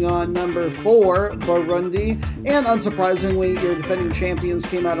taking on number 4, Burundi, and unsurprisingly, your defending champions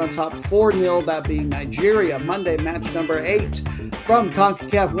came out on top 4-0, that being Nigeria. Monday, match number 8 from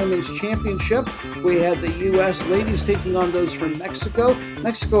CONCACAF Women's Championship. We had the U.S. ladies taking on those from Mexico.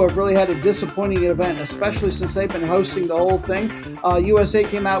 Mexico have really had a disappointing event, especially since they've been hosting the whole thing. USA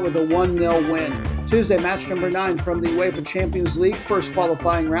came out with a 1-0 win. Tuesday, match number 9 from the UEFA Champions League, first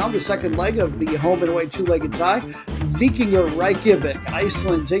qualifying round, the second leg of the home and away two-legged tie. Vikingur Reykjavik,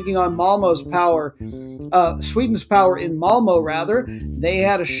 Iceland, taking on Malmö's Power, Sweden's Power in Malmö, rather. They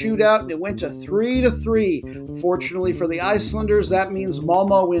had a shootout, and it went to 3-3. Fortunately for the Icelanders, that means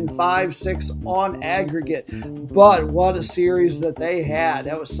Malmö win 5-6 on aggregate. But what a series that they had.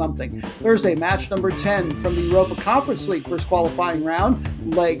 That was something. Thursday, match number 10 from the Europa Conference League, first qualifying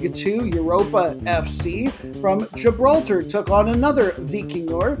round, leg 2, Europa FC from Gibraltar took on another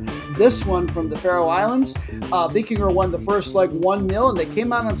Vikingur, this one from the Faroe Islands. Vikingur won the first leg 1-0, and they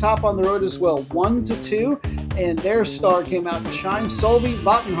came out on top on the road as well, 1-2, and their star came out to shine. Solvi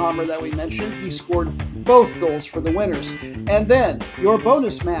Vattenhammer, that we mentioned, he scored both goals for the winners. And then your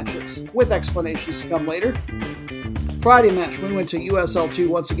bonus matches, with explanations to come later. Friday match, we went to USL2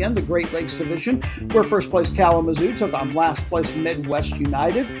 once again, the Great Lakes Division, where first place Kalamazoo took on last place Midwest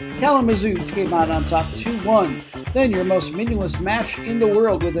United. Kalamazoo came out on top 2-1. Then your most meaningless match in the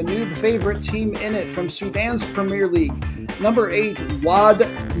world with a noob favorite team in it from Sudan's Premier League. Number 8, Wad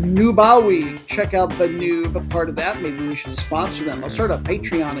Nubawi. Check out the noob part of that. Maybe we should sponsor them. I'll start a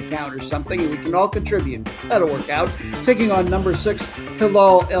Patreon account or something and we can all contribute. That'll work out. Taking on number 6,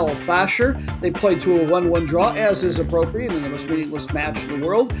 Hilal El Fasher. They played to a 1-1 draw, as is appropriate in the most meaningless match in the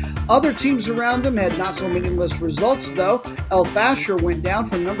world. Other teams around them had not so meaningless results, though. El Fasher went down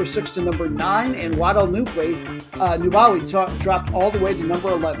from number 6 to number 9, and Wad El Nubawi dropped all the way to number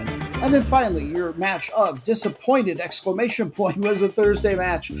 11. And then finally, your match of disappointed exclamation point was a Thursday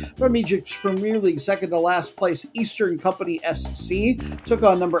match from Egypt's Premier League, second to last place Eastern Company SC took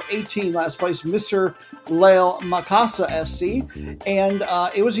on number 18, last place Mr. Lael Makassa SC, and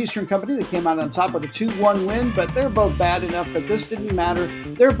it was Eastern Company that came out on top with a 2-1 win, but they're both bad enough that this didn't matter.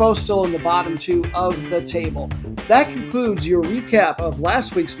 They're both still in the bottom 2 of the table. That concludes your recap of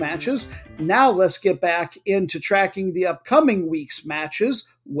last week's matches. Now let's get back into tracking the upcoming week's matches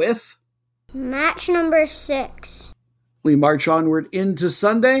with match number 6. We march onward into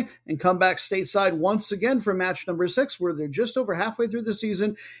Sunday and come back stateside once again for match number 6, where they're just over halfway through the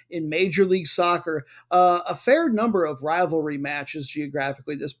season in Major League Soccer. A fair number of rivalry matches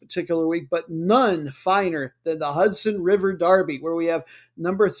geographically this particular week, but none finer than the Hudson River Derby, where we have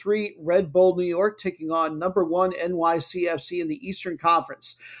number 3 Red Bull New York taking on number 1 NYCFC in the Eastern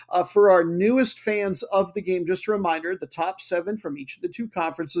Conference. For our newest fans of the game, just a reminder, the top 7 from each of the 2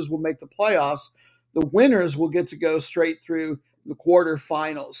 conferences will make the playoffs. The winners will get to go straight through the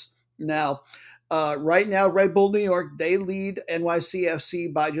quarterfinals. Now, right now, Red Bull New York, they lead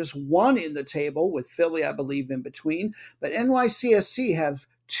NYCFC by just 1 in the table, with Philly, I believe, in between. But NYCFC have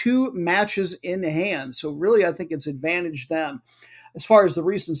 2 matches in hand, so really I think it's advantaged them. As far as the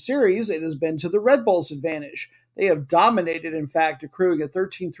recent series, it has been to the Red Bull's advantage. They have dominated, in fact, accruing a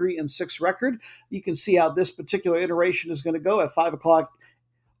 13-3-6 record. You can see how this particular iteration is going to go at 5 o'clock.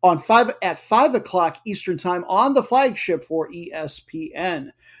 At 5 o'clock Eastern Time on the flagship for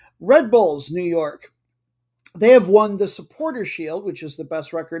ESPN. Red Bulls, New York. They have won the Supporter Shield, which is the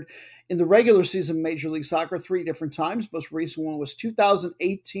best record in the regular season Major League Soccer 3 different times. Most recent one was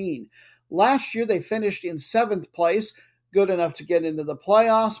 2018. Last year, they finished in 7th place, good enough to get into the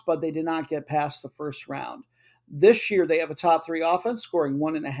playoffs, but they did not get past the first round. This year, they have a top 3 offense, scoring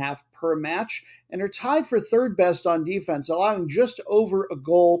 1.5 per match, and are tied for 3rd best on defense, allowing just over a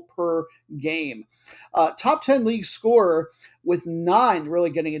goal per game. Top 10 league scorer with 9 really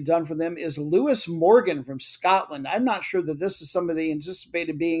getting it done for them is Lewis Morgan from Scotland. I'm not sure that this is somebody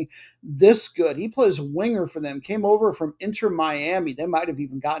anticipated being this good. He plays winger for them, came over from Inter Miami. They might have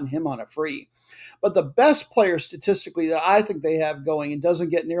even gotten him on a free. But the best player statistically that I think they have going and doesn't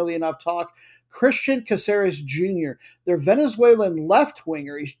get nearly enough talk, Christian Caceres Jr., their Venezuelan left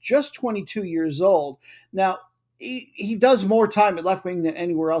winger. He's just 22 years old. Now, he does more time at left wing than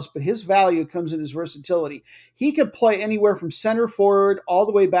anywhere else, but his value comes in his versatility. He could play anywhere from center forward all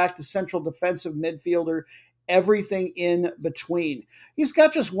the way back to central defensive midfielder, everything in between. He's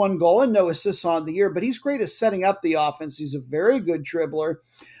got just 1 goal and no assists on the year, but he's great at setting up the offense. He's a very good dribbler,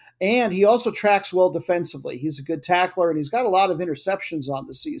 and he also tracks well defensively. He's a good tackler, and he's got a lot of interceptions on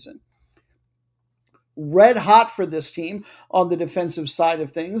the season. Red hot for this team on the defensive side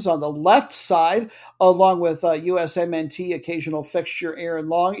of things. On the left side, along with USMNT occasional fixture Aaron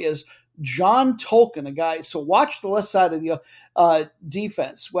Long, is John Tolkien, a guy. So watch the left side of the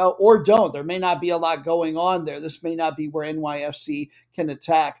defense. Well, or don't. There may not be a lot going on there. This may not be where NYFC can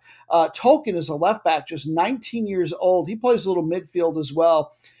attack. Tolkien is a left back, just 19 years old. He plays a little midfield as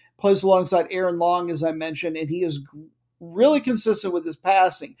well. Plays alongside Aaron Long, as I mentioned, and he is really consistent with his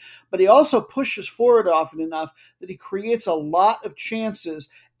passing, but he also pushes forward often enough that he creates a lot of chances,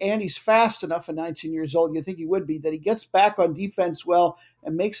 and he's fast enough at 19 years old, you think he would be, that he gets back on defense well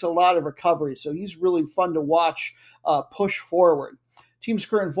and makes a lot of recoveries. So he's really fun to watch push forward. Team's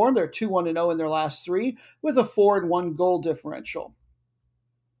current form, they're 2-1-0 in their last 3 with a 4-1 goal differential.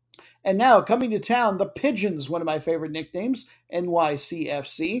 And now, coming to town, the Pigeons, one of my favorite nicknames,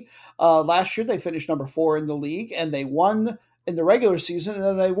 NYCFC. Last year, they finished number 4 in the league, and they won in the regular season, and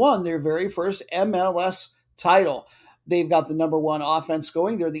then they won their very first MLS title. They've got the number 1 offense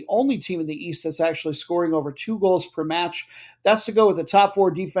going. They're the only team in the East that's actually scoring over 2 goals per match. That's to go with the top 4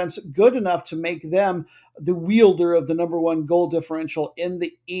 defense, good enough to make them the wielder of the number 1 goal differential in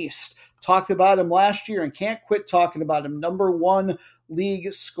the East. Talked about him last year and can't quit talking about him. Number 1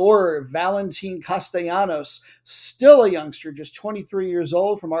 league scorer, Valentin Castellanos, still a youngster, just 23 years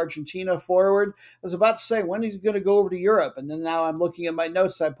old, from Argentina forward. I was about to say, when he's going to go over to Europe? And then now I'm looking at my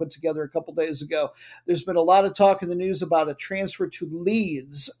notes that I put together a couple days ago. There's been a lot of talk in the news about a transfer to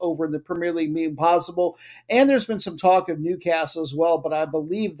Leeds over in the Premier League being possible. And there's been some talk of Newcastle as well, but I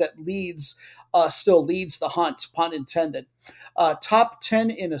believe that Leeds still leads the hunt, pun intended. Top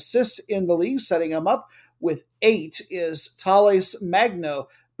 10 in assists in the league, setting him up with 8 is Thales Magno,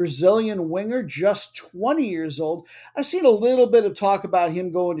 Brazilian winger, just 20 years old. I've seen a little bit of talk about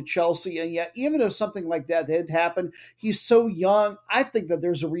him going to Chelsea, and yet even if something like that had happened, he's so young, I think that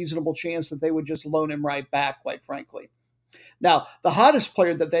there's a reasonable chance that they would just loan him right back, quite frankly. Now, the hottest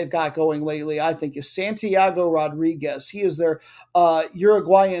player that they've got going lately, I think, is Santiago Rodriguez. He is their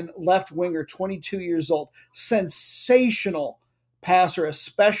Uruguayan left winger, 22 years old. Sensational passer,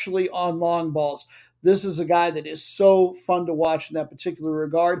 especially on long balls. This is a guy that is so fun to watch in that particular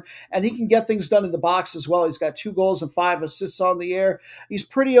regard, and he can get things done in the box as well. He's got 2 goals and 5 assists on the air. He's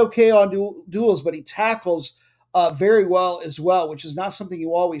pretty okay on duels, but he tackles very well as well, which is not something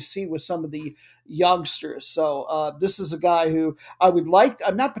you always see with some of the youngsters. So this is a guy who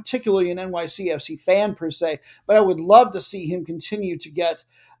I'm not particularly an NYCFC fan per se, but I would love to see him continue to get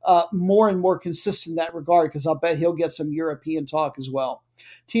more and more consistent in that regard, because I'll bet he'll get some European talk as well.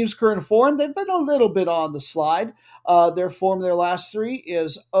 Team's current form, they've been a little bit on the slide. Their form, their last three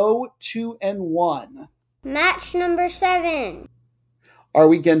is 0-2-1. Match number 7. Our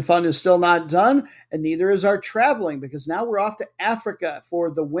weekend fun is still not done, and neither is our traveling, because now we're off to Africa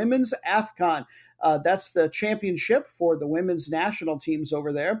for the Women's AFCON. That's the championship for the women's national teams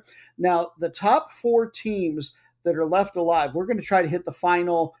over there. Now, the top 4 teams that are left alive, we're going to try to hit the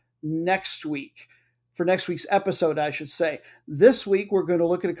final next week. For next week's episode, I should say. This week, we're going to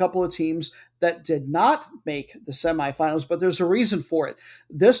look at a couple of teams that did not make the semifinals, but there's a reason for it.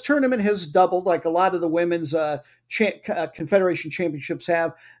 This tournament has doubled, like a lot of the women's Confederation Championships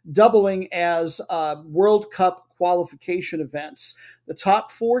have, doubling as World Cup qualification events. The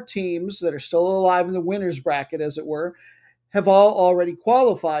top 4 teams that are still alive in the winner's bracket, as it were, have all already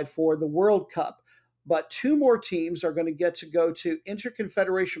qualified for the World Cup. But 2 more teams are going to get to go to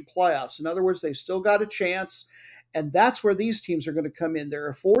interconfederation playoffs. In other words, they've still got a chance, and that's where these teams are going to come in. There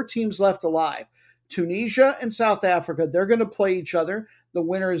are 4 teams left alive. Tunisia and South Africa, they're going to play each other. The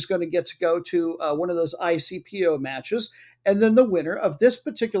winner is going to get to go to one of those ICPO matches. And then the winner of this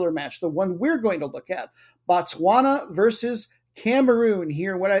particular match, the one we're going to look at, Botswana versus Cameroon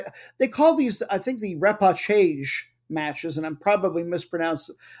here. They call these, I think, the repechage matches, and I'm probably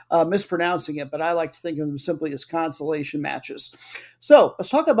mispronouncing it, but I like to think of them simply as consolation matches. So let's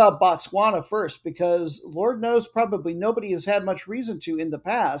talk about Botswana first, because Lord knows probably nobody has had much reason to in the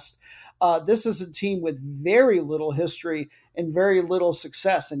past. This is a team with very little history and very little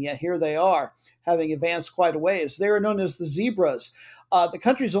success, and yet here they are, having advanced quite a ways. They are known as the Zebras. The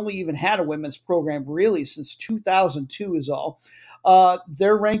country's only even had a women's program really since 2002 is all.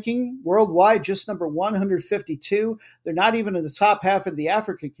 Their ranking worldwide just number 152. They're not even in the top half of the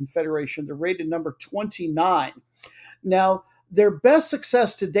African Confederation. They're rated number 29. Now, their best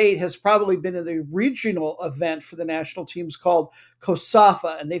success to date has probably been in the regional event for the national teams called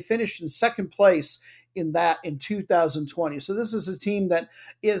COSAFA, and they finished in second place in that in 2020. So this is a team that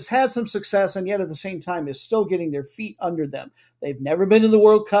has had some success, and yet at the same time is still getting their feet under them. They've never been to the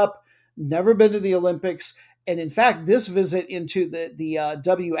World Cup, never been to the Olympics. And in fact, this visit into the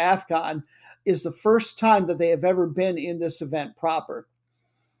WAFCON is the first time that they have ever been in this event proper.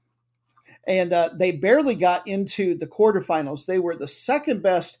 And they barely got into the quarterfinals. They were the second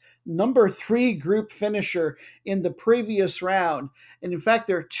best number 3 group finisher in the previous round. And in fact,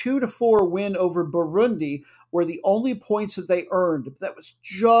 their 2-4 win over Burundi were the only points that they earned. That was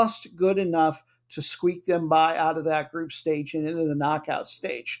just good enough to squeak them by out of that group stage and into the knockout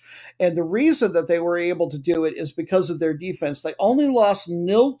stage. And the reason that they were able to do it is because of their defense. They only lost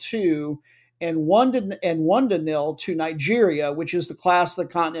 0-2 and 1-0 to Nigeria, which is the class of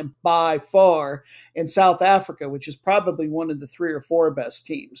the continent by far, and South Africa, which is probably one of the 3 or 4 best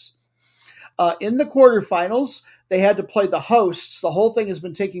teams. In the quarterfinals, they had to play the hosts. The whole thing has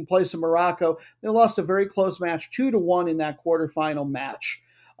been taking place in Morocco. They lost a very close match, 2-1 in that quarterfinal match.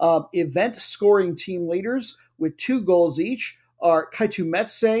 Event scoring team leaders with 2 goals each are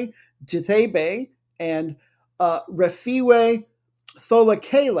Kaitumetse Dithebe and Refiwe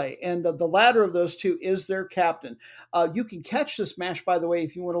Tholakele, and the latter of those 2 is their captain. You can catch this match, by the way,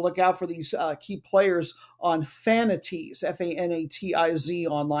 if you want to look out for these key players on Fanatiz, Fanatiz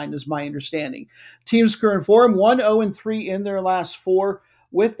online is my understanding. Team's current form, 1-0-3 in their last 4,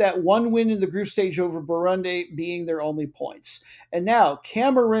 with that 1 win in the group stage over Burundi being their only points. And now,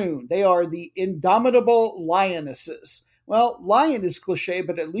 Cameroon, they are the indomitable Lionesses. Well, lion is cliche,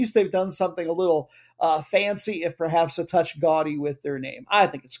 but at least they've done something a little fancy, if perhaps a touch gaudy with their name. I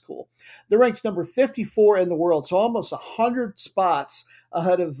think it's cool. They're ranked number 54 in the world, so almost 100 spots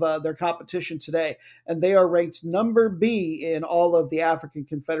ahead of their competition today. And they are ranked number B in all of the African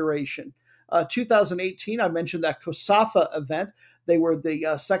Confederation. 2018, I mentioned that COSAFA event. They were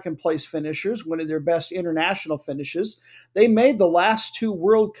the second place finishers, one of their best international finishes. They made the last 2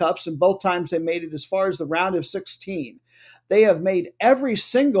 World Cups, and both times they made it as far as the round of 16. They have made every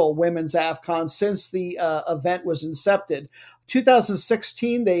single women's AFCON since the event was incepted.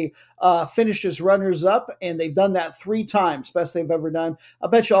 2016, they finished as runners-up, and they've done that 3 times, best they've ever done. I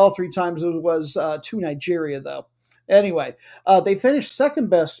bet you all 3 times it was to Nigeria, though. Anyway, they finished second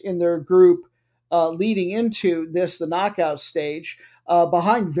best in their group leading into the knockout stage,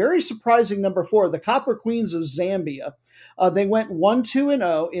 behind very surprising number 4, the Copper Queens of Zambia. They went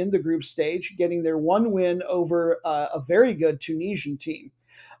 1-2-0 in the group stage, getting their 1 win over a very good Tunisian team.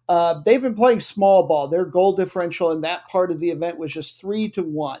 They've been playing small ball. Their goal differential in that part of the event was just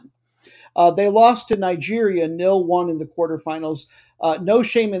 3-1. They lost to Nigeria 0-1 in the quarterfinals. No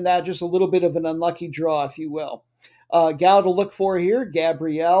shame in that, just a little bit of an unlucky draw, if you will. Gal to look for here,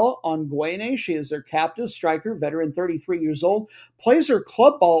 Gabrielle Onguene. She is their captive striker, veteran, 33 years old. Plays her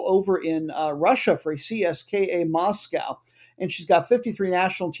club ball over in Russia for CSKA Moscow. And she's got 53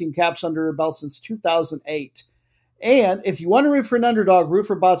 national team caps under her belt since 2008. And if you want to root for an underdog, root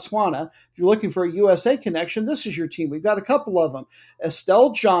for Botswana. If you're looking for a USA connection, this is your team. We've got a couple of them.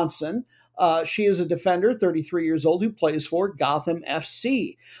 Estelle Johnson. She is a defender, 33 years old, who plays for Gotham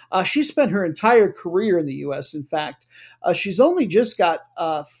FC. She spent her entire career in the U.S., in fact. She's only just got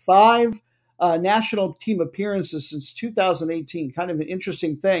 5 national team appearances since 2018. Kind of an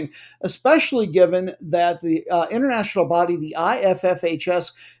interesting thing, especially given that the international body, the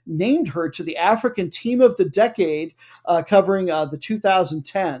IFFHS, named her to the African Team of the Decade, covering the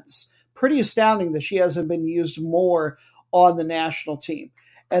 2010s. Pretty astounding that she hasn't been used more on the national team.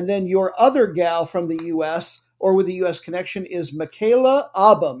 And then your other gal from the U.S., or with a U.S. connection, is Michaela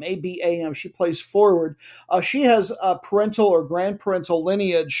Abam, A-B-A-M. She plays forward. She has a parental or grandparental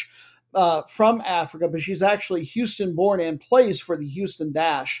lineage from Africa, but she's actually Houston-born and plays for the Houston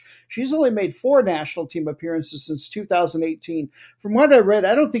Dash. She's only made 4 national team appearances since 2018. From what I read,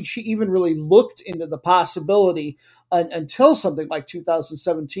 I don't think she even really looked into the possibility until something like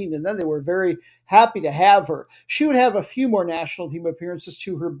 2017, and then they were very happy to have her. She would have a few more national team appearances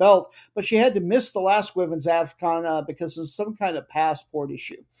to her belt, but she had to miss the last Women's AFCON because of some kind of passport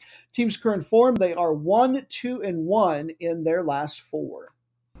issue. Team's current form, they are 1-2-1 in their last 4.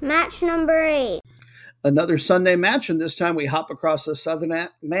 Match number 8. Another Sunday match, and this time we hop across the Southern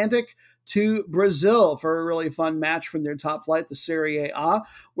Atlantic to Brazil for a really fun match from their top flight, the Serie A,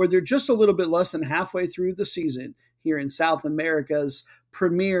 where they're just a little bit less than halfway through the season here in South America's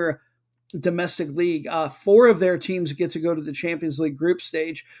premier domestic league. 4 of their teams get to go to the Champions League group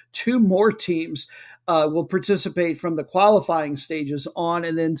stage. 2 more teams will participate from the qualifying stages on,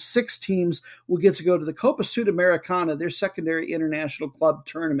 and then 6 teams will get to go to the Copa Sudamericana, their secondary international club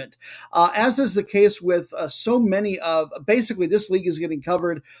tournament. As is the case with so many of, basically this league is getting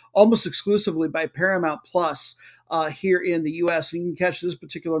covered almost exclusively by Paramount Plus here in the U.S. You can catch this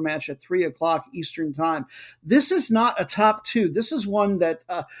particular match at 3 o'clock Eastern Time. This is not a top 2. This is one that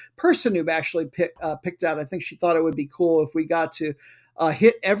Persanoob actually picked out. I think she thought it would be cool if we got to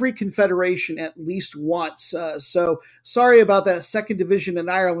hit every confederation at least once. So sorry about that second division in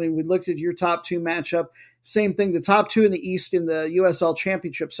Ireland. We looked at your top 2 matchup. Same thing, the top 2 in the East in the USL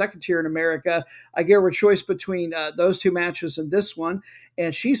Championship, second tier in America. I gave her a choice between those 2 matches and this one,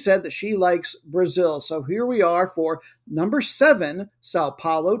 and she said that she likes Brazil. So here we are for number 7, Sao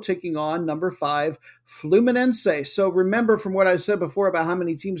Paulo, taking on number 5, Fluminense. So remember from what I said before about how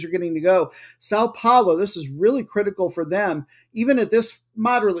many teams are getting to go, Sao Paulo, this is really critical for them, even at this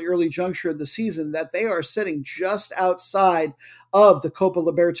moderately early juncture of the season, that they are sitting just outside of the Copa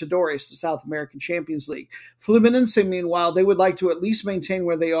Libertadores, the South American Champions League. Fluminense, meanwhile, they would like to at least maintain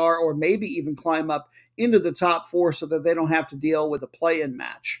where they are or maybe even climb up into the top 4 so that they don't have to deal with a play-in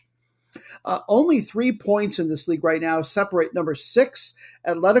match. Only 3 points in this league right now separate number 6,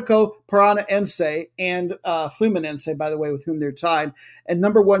 Atletico Paranaense, and Fluminense, by the way, with whom they're tied, and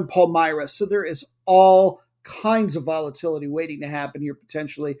number 1, Palmeiras. So there is all kinds of volatility waiting to happen here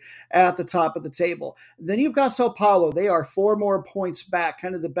potentially at the top of the table. Then you've got Sao Paulo. They are 4 more points back,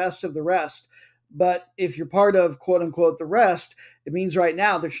 kind of the best of the rest. But if you're part of, quote-unquote, the rest, it means right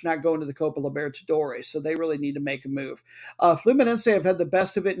now that you're not going to the Copa Libertadores, so they really need to make a move. Fluminense have had the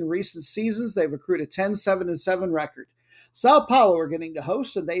best of it in recent seasons. They've accrued a 10-7-7 record. Sao Paulo are getting to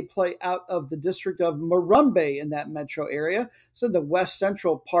host, and they play out of the district of Morumbi in that metro area. It's in the west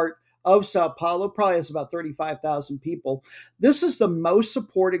central part of Sao Paulo, probably has about 35,000 people. This is the most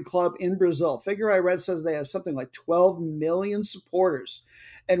supported club in Brazil. Figure I read says they have something like 12 million supporters.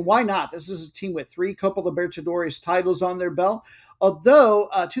 And why not? This is a team with 3 Copa Libertadores titles on their belt, although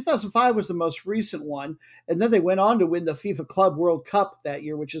 2005 was the most recent one. And then they went on to win the FIFA Club World Cup that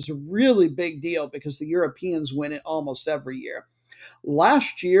year, which is a really big deal because the Europeans win it almost every year.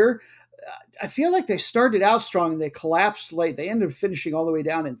 Last year, I feel like they started out strong and they collapsed late. They ended up finishing all the way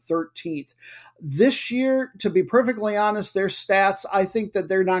down in 13th. This year, to be perfectly honest, their stats, I think that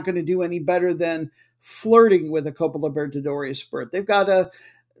they're not going to do any better than flirting with a Copa Libertadores spurt.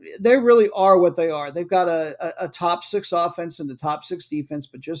 They really are what they are. They've got a top 6 offense and a top 6 defense,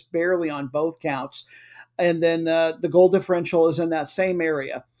 but just barely on both counts. And then the goal differential is in that same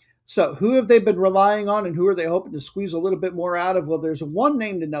area. So, who have they been relying on and who are they hoping to squeeze a little bit more out of? Well, there's one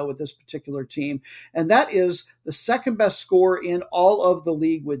name to know with this particular team, and that is the second best scorer in all of the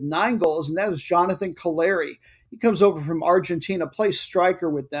league with 9 goals, and that is Jonathan Calleri. He comes over from Argentina, plays striker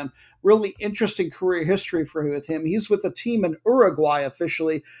with them. Really interesting career history with him. He's with a team in Uruguay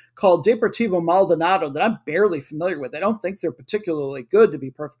officially called Deportivo Maldonado that I'm barely familiar with. I don't think they're particularly good, to be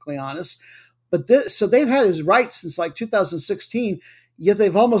perfectly honest. But so they've had his rights since like 2016, yet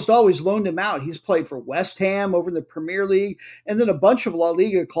they've almost always loaned him out. He's played for West Ham over in the Premier League, and then a bunch of La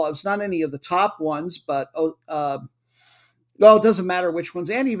Liga clubs, not any of the top ones, but well, it doesn't matter which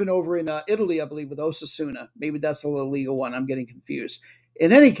ones, and even over in Italy, I believe, with Osasuna. Maybe that's the La Liga one. I'm getting confused.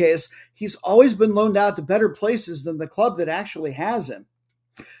 In any case, he's always been loaned out to better places than the club that actually has him.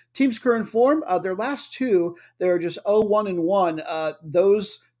 Team's current form, their last 2, they're just 0-1-1.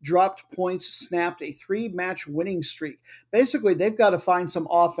 Those dropped points, snapped a 3-match winning streak. Basically, they've got to find some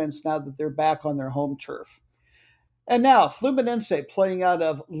offense now that they're back on their home turf. And now, Fluminense playing out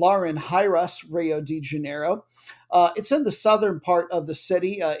of Laranjeiras, Rio de Janeiro. It's in the southern part of the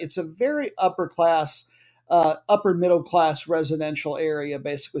city. It's a very upper middle class residential area,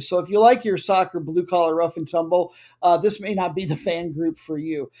 basically. So if you like your soccer blue collar rough and tumble, this may not be the fan group for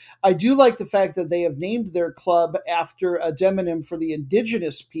you. I do like the fact that they have named their club after a demonym for the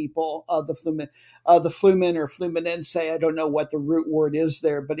indigenous people of the Flumen or Fluminense. I don't know what the root word is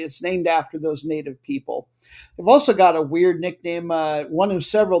there, but it's named after those native people. They've also got a weird nickname, one of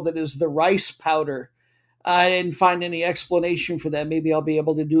several, that is the rice powder. I didn't find any explanation for that. Maybe I'll be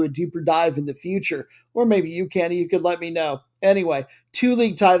able to do a deeper dive in the future. Or maybe you can. You could let me know. Anyway, 2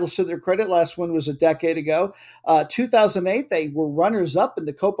 league titles to their credit. Last one was a decade ago. 2008, they were runners-up in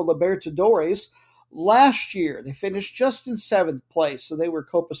the Copa Libertadores. Last year, they finished just in 7th place, so they were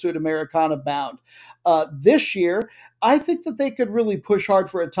Copa Sudamericana bound. This year, I think that they could really push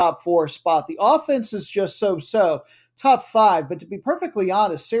hard for a top 4 spot. The offense is just so-so. Top 5, but to be perfectly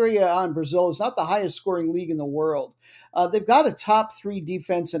honest, Serie A in Brazil is not the highest scoring league in the world. They've got a top 3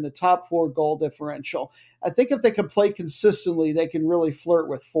 defense and a top 4 goal differential. I think if they can play consistently, they can really flirt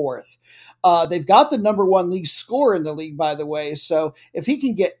with 4th. They've got the number 1 league scorer in the league, by the way, so if he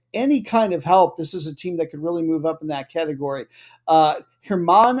can get any kind of help, this is a team that could really move up in that category.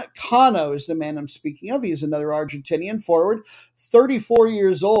 Germán Cano is the man I'm speaking of. He's another Argentinian forward, 34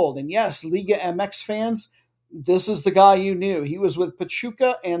 years old. And yes, Liga MX fans, this is the guy you knew. He was with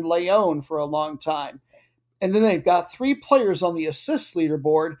Pachuca and León for a long time. And then they've got 3 players on the assist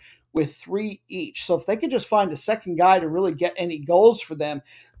leaderboard with 3 each. So if they could just find a second guy to really get any goals for them,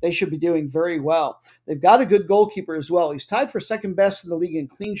 they should be doing very well. They've got a good goalkeeper as well. He's tied for second best in the league in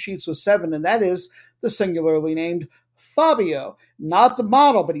clean sheets with 7, and that is the singularly named Fabio. Not the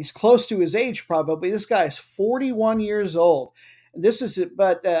model, but he's close to his age probably. This guy is 41 years old. This is it,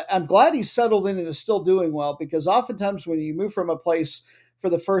 but I'm glad he's settled in and is still doing well, because oftentimes when you move from a place for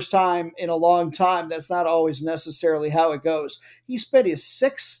the first time in a long time, that's not always necessarily how it goes. He spent his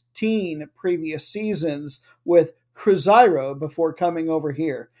 16 previous seasons with Cruzeiro before coming over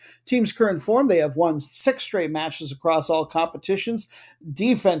here. Team's current form, they have won 6 straight matches across all competitions.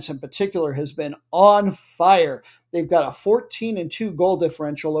 Defense in particular has been on fire. They've got a 14-2 goal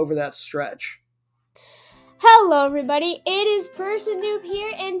differential over that stretch. Hello everybody, it is Person Noob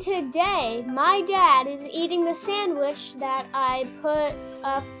here, and today my dad is eating the sandwich that I put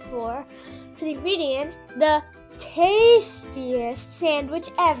up for the ingredients, the tastiest sandwich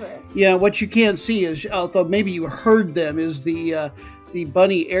ever. Yeah, what you can't see is, although maybe you heard them, is the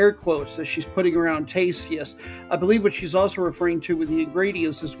bunny air quotes that she's putting around tastiest. I believe what she's also referring to with the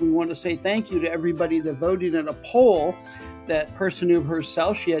ingredients is we want to say thank you to everybody that voted in a poll. That Person Noob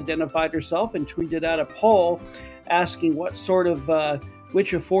herself, she identified herself and tweeted out a poll asking what sort of,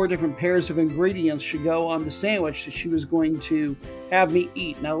 which of 4 different pairs of ingredients should go on the sandwich that she was going to have me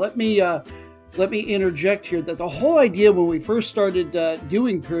eat. Now let me interject here that the whole idea when we first started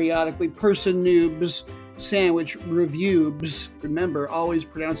doing periodically Person Noob's sandwich reviews, remember, always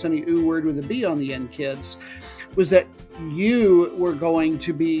pronounce any ooh word with a B on the end, kids, was that you were going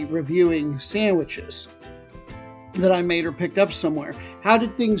to be reviewing sandwiches that I made or picked up somewhere. How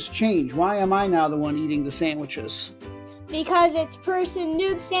did things change? Why am I now the one eating the sandwiches? Because it's Person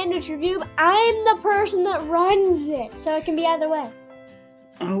Noob Sandwich Review. I'm the person that runs it, so it can be either way.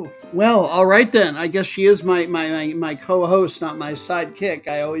 Oh, well, all right then. I guess she is my co-host, not my sidekick.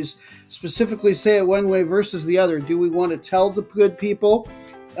 I always specifically say it one way versus the other. Do we want to tell the good people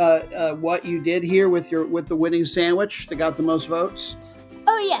what you did here with the winning sandwich that got the most votes?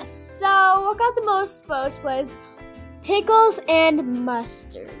 Oh yes. So what got the most votes was pickles and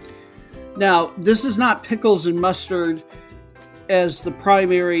mustard. Now, this is not pickles and mustard as the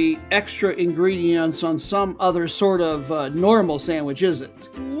primary extra ingredients on some other sort of normal sandwich, is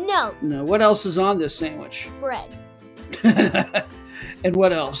it? No. No. What else is on this sandwich? Bread. And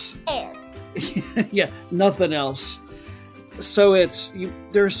what else? Air. Yeah, nothing else. So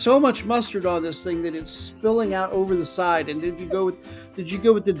there's so much mustard on this thing that it's spilling out over the side. And did you go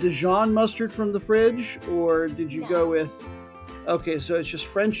with the Dijon mustard from the fridge, or did you go with? Okay, so it's just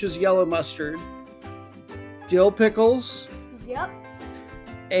French's yellow mustard, dill pickles. Yep.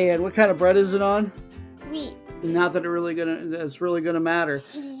 And what kind of bread is it on? Wheat. Not that it's really gonna matter.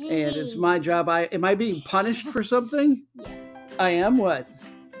 And it's my job. Am I being punished for something? Yes. I am. What?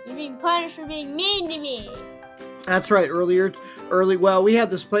 You're being punished for being mean to me. That's right. Well, we had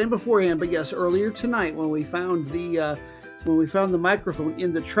this planned beforehand, but yes, earlier tonight when we found the microphone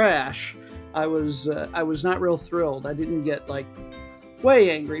in the trash, I was not real thrilled. I didn't get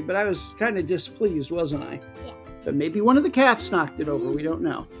way angry, but I was kind of displeased, wasn't I? Yeah. But maybe one of the cats knocked it over. We don't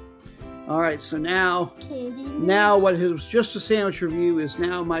know. All right, so now what was just a sandwich review is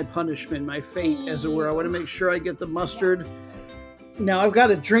now my punishment, my fate, as it were. I want to make sure I get the mustard. Now I've got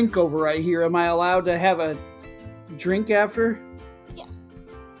a drink over right here. Am I allowed to have a drink after? Yes.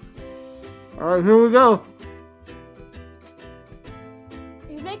 All right, here we go.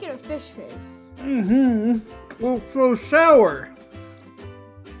 You're making a fish face. Oh, so sour.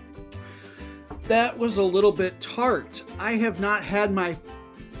 That was a little bit tart. I have not had my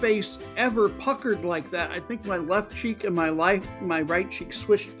face ever puckered like that. I think my left cheek and my right cheek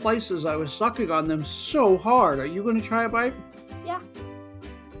switched places. I was sucking on them so hard. Are you going to try a bite? Yeah.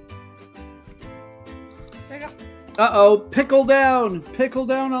 There you go. Uh-oh, pickle down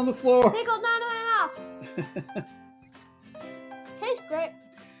on the floor. Pickle down in my mouth. Tastes great.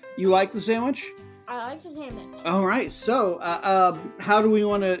 You like the sandwich? I like the sandwich. All right, so how do we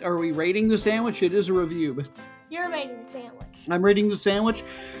want to, are we rating the sandwich? It is a review, but You're rating the sandwich. I'm rating the sandwich.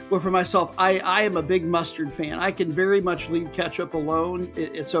 Well, for myself, I am a big mustard fan. I can very much leave ketchup alone.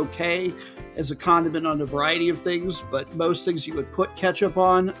 It's okay as a condiment on a variety of things, but most things you would put ketchup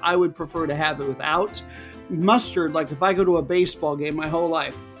on, I would prefer to have it without. Mustard, like if I go to a baseball game my whole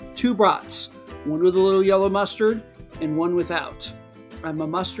life, 2 brats, one with a little yellow mustard and one without. I'm a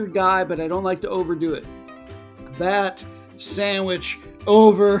mustard guy, but I don't like to overdo it. That sandwich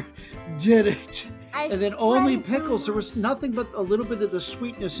overdid it. And then only pickles. There was nothing but a little bit of the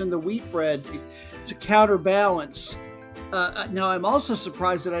sweetness in the wheat bread to counterbalance. Now, I'm also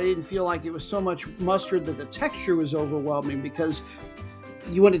surprised that I didn't feel like it was so much mustard that the texture was overwhelming, because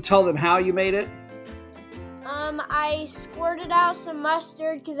you want to tell them how you made it? I squirted out some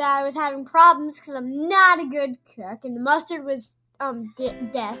mustard because I was having problems because I'm not a good cook, and the mustard was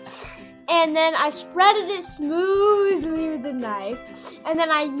death. And then I spreaded it smoothly with a knife, and then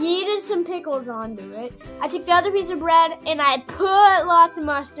I yeeted some pickles onto it. I took the other piece of bread and I put lots of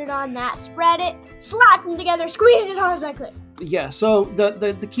mustard on that, spread it, slapped them together, squeezed it as hard as I could. Yeah, so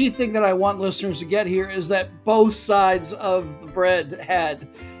the key thing that I want listeners to get here is that both sides of the bread had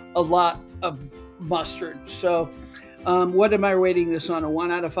a lot of mustard. So what am I rating this on? A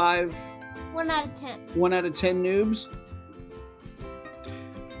 1 out of 5? 1 out of 10. 1 out of 10 noobs?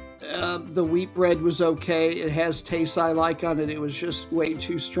 The wheat bread was okay. It has tastes I like on it. It was just way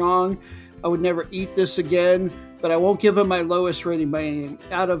too strong. I would never eat this again, but I won't give it my lowest rating by any.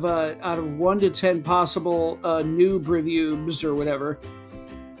 Out of 1 to 10 possible noob reviews or whatever.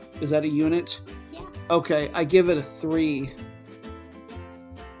 Is that a unit? Yeah. Okay, I give it a 3.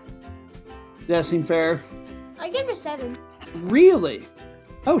 Does that seem fair? I give it a 7. Really?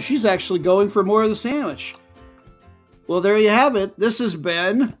 Oh, she's actually going for more of the sandwich. Well, there you have it. This has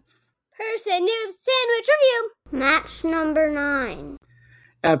been Person Noob Sandwich Review. Match number 9.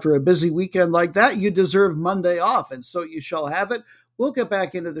 After a busy weekend like that, you deserve Monday off, and so you shall have it. We'll get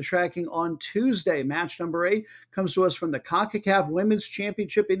back into the tracking on Tuesday. Match number 8 comes to us from the CONCACAF Women's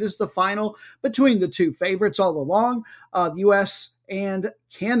Championship. It is the final between the two favorites all along, the U.S. and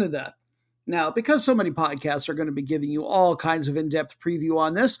Canada. Now, because so many podcasts are going to be giving you all kinds of in-depth preview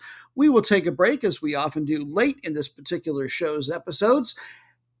on this, we will take a break, as we often do late in this particular show's episodes.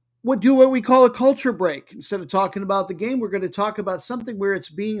 We'll do what we call a culture break. Instead of talking about the game, we're going to talk about something where it's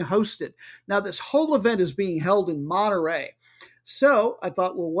being hosted. Now, this whole event is being held in Monterey. So I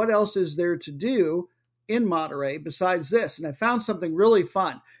thought, well, what else is there to do in Monterey besides this? And I found something really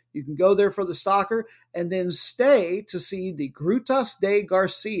fun. You can go there for the soccer and then stay to see the Grutas de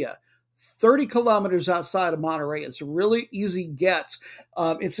Garcia, 30 kilometers outside of Monterey. It's a really easy get.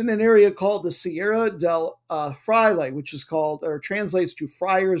 It's in an area called the Sierra del Fraile, which is called, or translates to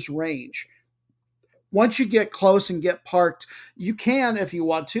Friar's Range. once you get close and get parked, you can, if you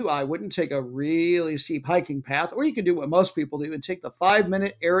want to. I wouldn't take a really steep hiking path, or you can do what most people do and take the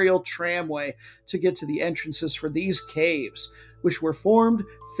 5-minute aerial tramway to get to the entrances for these caves, which were formed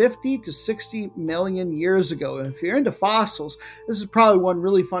 50 to 60 million years ago. And if you're into fossils, this is probably one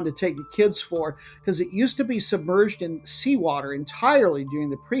really fun to take the kids for, because it used to be submerged in seawater entirely during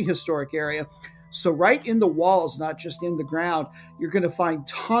the prehistoric era. So right in the walls, not just in the ground, you're going to find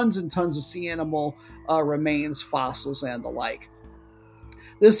tons and tons of sea animal remains, fossils, and the like.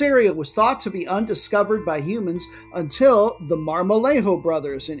 This area was thought to be undiscovered by humans until the Marmolejo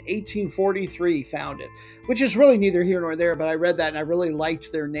brothers in 1843 found it, which is really neither here nor there, but I read that and I really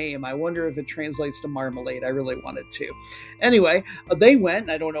liked their name. I wonder if it translates to marmalade. I really wanted to. Anyway, they went,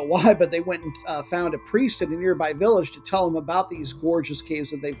 and I don't know why, but they went and found a priest in a nearby village to tell them about these gorgeous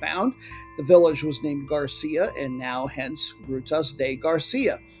caves that they found. The village was named Garcia, and now hence Grutas de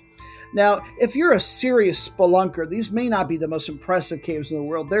Garcia. Now, if you're a serious spelunker, these may not be the most impressive caves in the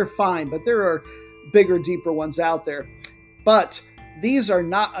world. They're fine, but there are bigger, deeper ones out there. But these are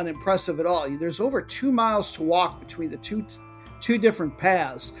not unimpressive at all. There's over 2 miles to walk between the two different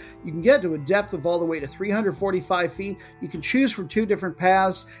paths. You can get to a depth of all the way to 345 feet. You can choose from 2 different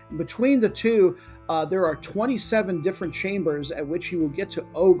paths. And between the two, there are 27 different chambers at which you will get to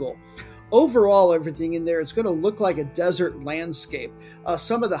ogle. Overall, everything in there, it's going to look like a desert landscape.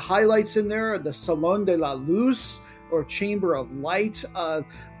 Some of the highlights in there are the Salón de la Luz, or Chamber of Light.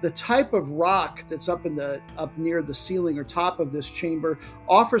 The type of rock that's up near the ceiling or top of this chamber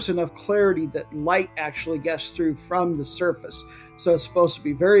offers enough clarity that light actually gets through from the surface. So it's supposed to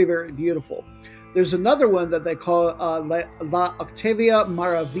be very, very beautiful. There's another one that they call La Octavia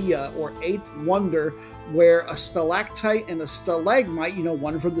Maravilla, or Eighth Wonder, where a stalactite and a stalagmite,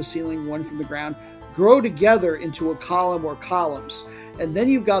 one from the ceiling, one from the ground, grow together into a column or columns. And then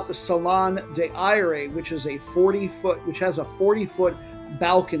you've got the Salón de Aire, which has a 40-foot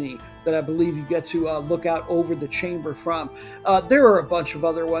balcony that I believe you get to look out over the chamber from. There are a bunch of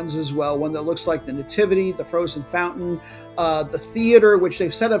other ones as well. One that looks like the Nativity, the Frozen Fountain, the theater, which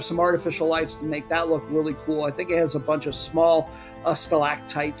they've set up some artificial lights to make that look really cool. I think it has a bunch of small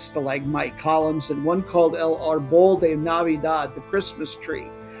stalactite, stalagmite columns, and one called El Arbol de Navidad, the Christmas tree.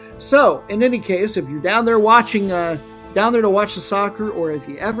 So, in any case, if you're down there to watch the soccer, or if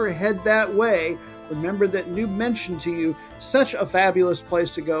you ever head that way, remember that Noob mentioned to you such a fabulous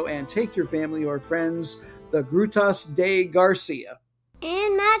place to go and take your family or friends, the Grutas de Garcia.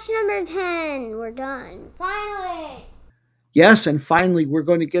 And match number 10, we're done. Finally! Yes, and finally, we're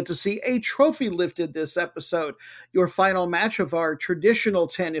going to get to see a trophy lifted this episode. Your final match of our traditional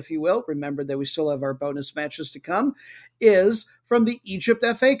 10, if you will, remember that we still have our bonus matches to come, is from the Egypt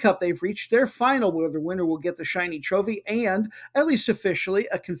FA Cup. They've reached their final, where the winner will get the shiny trophy and, at least officially,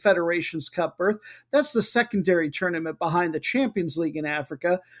 a Confederations Cup berth. That's the secondary tournament behind the Champions League in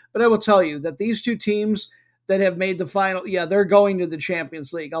Africa. But I will tell you that these two teams that have made the final, they're going to the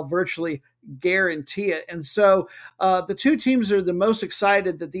Champions League. I'll virtually guarantee it. And so the two teams that are the most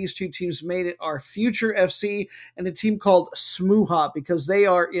excited that these two teams made it are Future FC and a team called Smuha, because they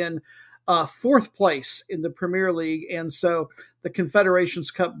are in 4th place in the Premier League. And so the Confederations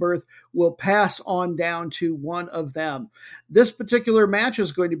Cup berth will pass on down to one of them. This particular match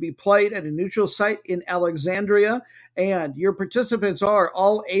is going to be played at a neutral site in Alexandria, and your participants are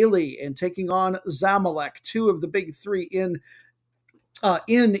Al Ahly and taking on Zamalek, 2 of the big 3 in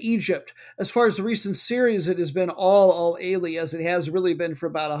Egypt. As far as the recent series, it has been all Al Ahly, as it has really been for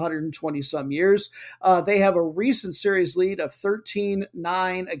about 120 some years. They have a recent series lead of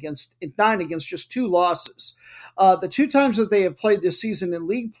 13-9 against just 2 losses. The 2 times that they have played this season in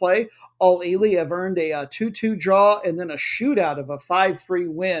league play, Al Ahly have earned a 2-2 draw and then a shootout of a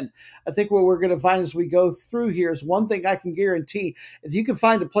 5-3 win. I think what we're going to find as we go through here is one thing I can guarantee. If you can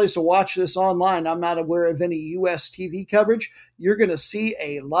find a place to watch this online, I'm not aware of any U.S. TV coverage, you're going to see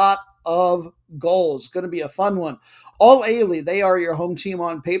a lot of goals. It's going to be a fun one. Al Ahly, they are your home team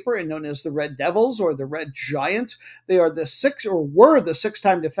on paper and known as the Red Devils or the Red Giant. They are were the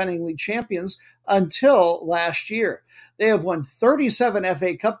 6-time defending league champions until last year. They have won 37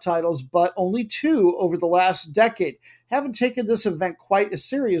 FA Cup titles, but only 2 over the last decade. Haven't taken this event quite as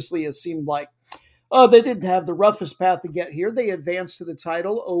seriously as seemed like. They didn't have the roughest path to get here. They advanced to the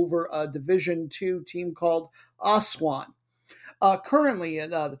title over a Division II team called Aswan. Currently in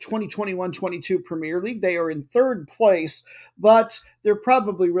the 2021-22 Premier League, they are in 3rd place, but they're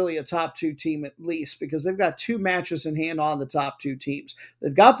probably really a top 2 team at least, because they've got 2 matches in hand on the top 2 teams.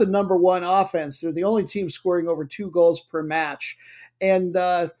 They've got the number 1 offense. They're the only team scoring over 2 goals per match. And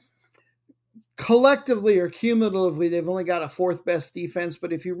collectively or cumulatively, they've only got a fourth best defense.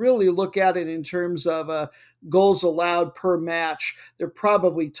 But if you really look at it in terms of goals allowed per match, they're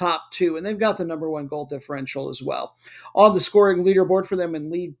probably top two. And they've got the number one goal differential as well. On the scoring leaderboard for them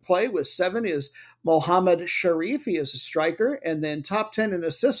in league play with 7 is Mohamed Sharif. He is a striker. And then top 10 in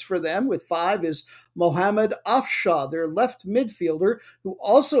assists for them with 5 is Mohamed Afshar, their left midfielder, who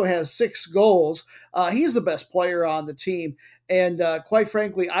also has 6 goals. He's the best player on the team. And quite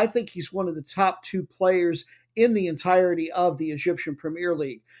frankly, I think he's one of the top 2 players in the entirety of the Egyptian Premier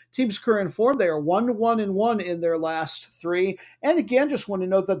League. Team's current form, they are 1-1-1 in their last 3. And again, just want to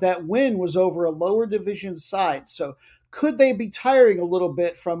note that win was over a lower division side. So could they be tiring a little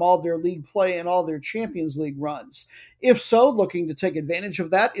bit from all their league play and all their Champions League runs? If so, looking to take advantage of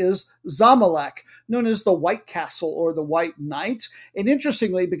that is Zamalek, known as the White Castle or the White Knight. And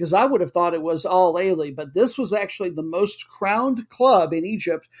interestingly, because I would have thought it was Al Ahly, but this was actually the most crowned club in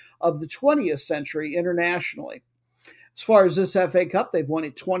Egypt of the 20th century internationally. As far as this FA Cup, they've won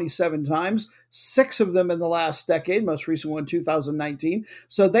it 27 times, 6 of them in the last decade, most recent one 2019.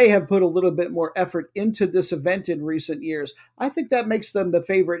 So they have put a little bit more effort into this event in recent years. I think that makes them the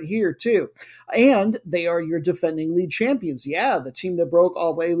favorite here too. And they are your defending league champions. Yeah, the team that broke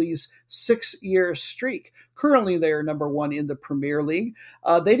Al Ahly's 6-year streak. Currently, they are number 1 in the Premier League.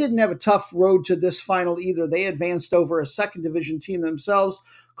 They didn't have a tough road to this final either. They advanced over a second division team themselves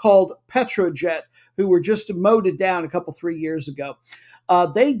called Petrojet, who were just moted down a couple 3 years ago.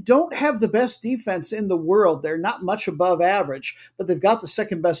 They don't have the best defense in the world. They're not much above average, but they've got the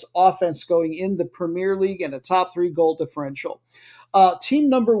second best offense going in the Premier League and a top 3 goal differential. Team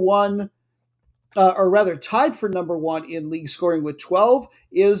number 1, or rather tied for number 1 in league scoring with 12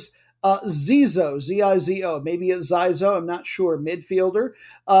 is Zizo, Z-I-Z-O, maybe it's Zizo, I'm not sure, midfielder.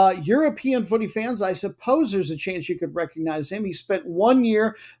 European footy fans, I suppose there's a chance you could recognize him. He spent 1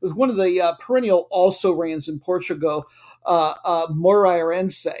 year with one of the perennial also-rans in Portugal,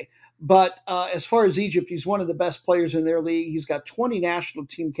 Moreirense. But as far as Egypt, he's one of the best players in their league. He's got 20 national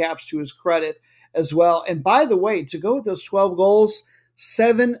team caps to his credit as well. And by the way, to go with those 12 goals,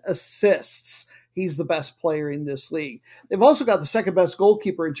 7 assists. He's the best player in this league. They've also got the second best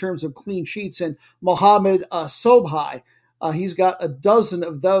goalkeeper in terms of clean sheets in Mohamed Sobhai. He's got a dozen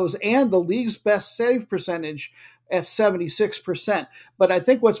of those and the league's best save percentage at 76%. But I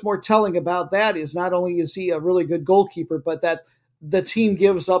think what's more telling about that is not only is he a really good goalkeeper, but that the team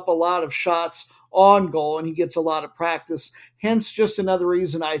gives up a lot of shots on goal and he gets a lot of practice. Hence, just another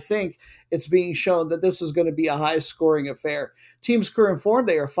reason I think it's being shown that this is going to be a high-scoring affair. Team's current form,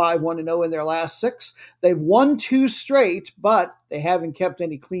 they are 5-1-0 in their last 6. They've won 2 straight, but they haven't kept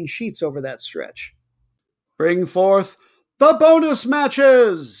any clean sheets over that stretch. Bring forth the bonus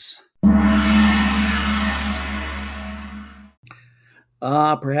matches!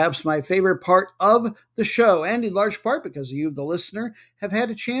 Perhaps my favorite part of the show, and in large part because you, the listener, have had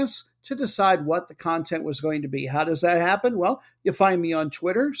a chance to decide what the content was going to be. How does that happen? Well, you find me on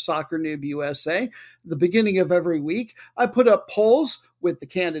Twitter, Soccer Noob USA. At the beginning of every week, I put up polls with the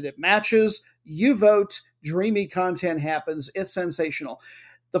candidate matches. You vote, dreamy content happens. It's sensational.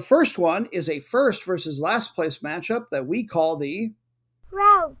 The first one is a first versus last place matchup that we call the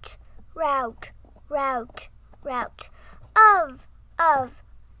route of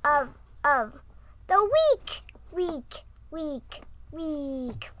the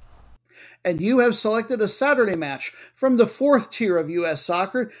week. And you have selected a Saturday match from the 4th tier of U.S.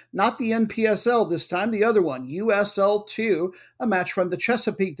 soccer, not the NPSL this time, the other one, USL 2, a match from the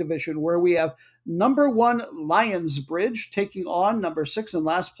Chesapeake Division where we have number 1 Lionsbridge taking on number 6 in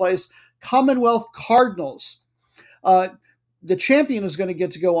last place Commonwealth Cardinals. The champion is going to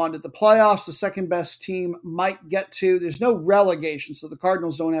get to go on to the playoffs. The second best team might get to. There's no relegation, so the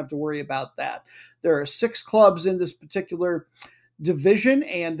Cardinals don't have to worry about that. There are 6 clubs in this particular division,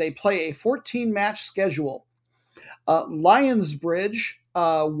 and they play a 14-match schedule. Lionsbridge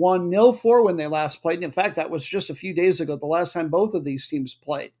won 0-4 when they last played. And in fact, that was just a few days ago, the last time both of these teams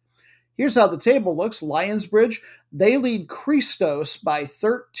played. Here's how the table looks. Lionsbridge, they lead Christos by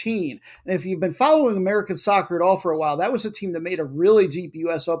 13. And if you've been following American soccer at all for a while, that was a team that made a really deep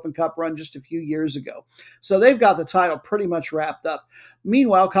U.S. Open Cup run just a few years ago. So they've got the title pretty much wrapped up.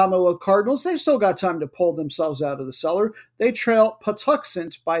 Meanwhile, Commonwealth Cardinals, they've still got time to pull themselves out of the cellar. They trail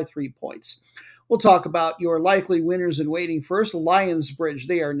Patuxent by 3 points. We'll talk about your likely winners in waiting first. Lionsbridge,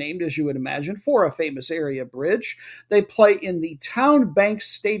 they are named, as you would imagine, for a famous area bridge. They play in the Town Bank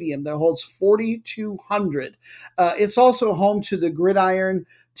Stadium that holds 4,200. It's also home to the gridiron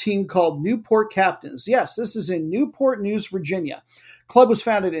team called Newport Captains. Yes, this is in Newport News, Virginia. Club was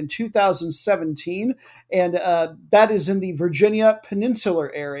founded in 2017, and that is in the Virginia Peninsular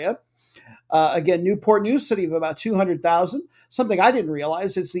area. Again, Newport News, city of about 200,000. Something I didn't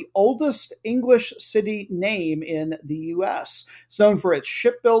realize, it's the oldest English city name in the U.S. It's known for its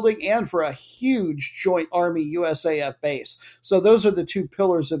shipbuilding and for a huge joint Army USAF base. So those are the two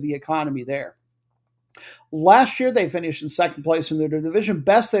pillars of the economy there. Last year, they finished in second place in their division,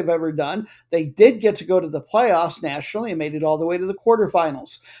 best they've ever done. They did get to go to the playoffs nationally and made it all the way to the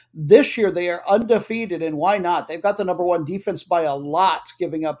quarterfinals. This year, they are undefeated, and why not? They've got the number one defense by a lot,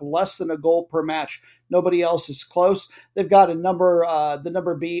 giving up less than a goal per match. Nobody else is close. They've got the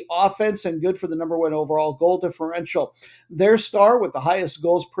number B offense, and good for the number one overall goal differential. Their star with the highest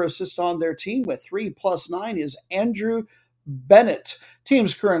goals per assist on their team with 3+9 is Andrew Bennett.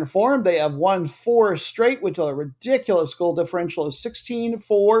 Team's current form, they have won 4 straight with a ridiculous goal differential of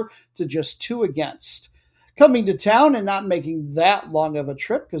 16-4 to just 2 against. Coming to town and not making that long of a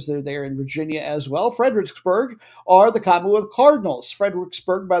trip because they're there in Virginia as well, Fredericksburg are the Commonwealth Cardinals.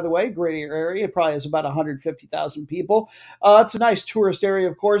 Fredericksburg, by the way, great area, probably has about 150,000 people. It's a nice tourist area,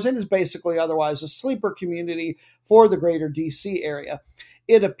 of course, and is basically otherwise a sleeper community for the greater D.C. area.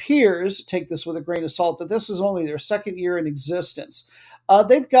 It appears, take this with a grain of salt, that this is only their second year in existence.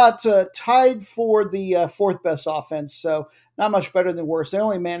 They've got tied for the fourth best offense, so not much better than worse. They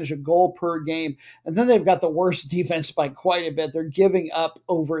only manage a goal per game, and then they've got the worst defense by quite a bit. They're giving up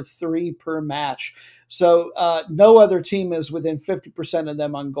over 3 per match. So no other team is within 50% of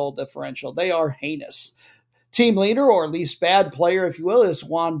them on goal differential. They are heinous. Team leader, or least bad player, if you will, is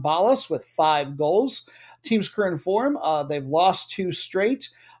Juan Balas with 5 goals. Team's current form, they've lost 2 straight,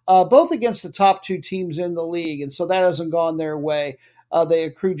 both against the top 2 teams in the league, and so that hasn't gone their way. They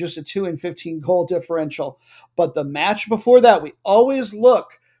accrued just a 2-15 goal differential. But the match before that, we always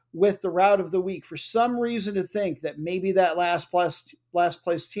look with the route of the week for some reason to think that maybe that last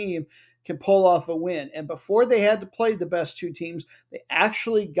place team can pull off a win. And before they had to play the best 2 teams, they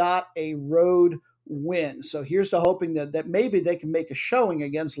actually got a road win. So here's to hoping that maybe they can make a showing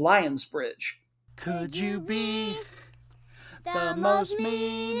against Lionsbridge. Could you be the most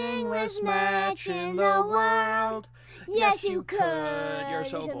meaningless match in the world? Yes, you could. You're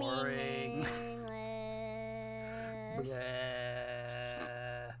so boring.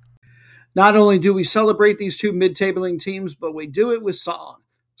 Not only do we celebrate these 2 mid-tabling teams, but we do it with song,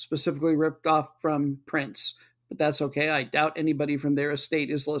 specifically ripped off from Prince. But that's okay. I doubt anybody from their estate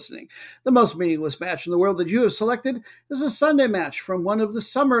is listening. The most meaningless match in the world that you have selected is a Sunday match from one of the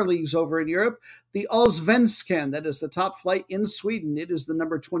summer leagues over in Europe, the Allsvenskan. That is the top flight in Sweden. It is the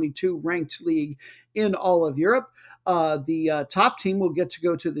number 22 ranked league in all of Europe. The top team will get to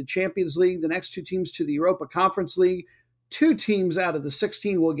go to the Champions League. The next 2 teams to the Europa Conference League. 2 teams out of the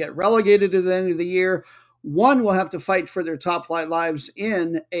 16 will get relegated at the end of the year. 1 will have to fight for their top flight lives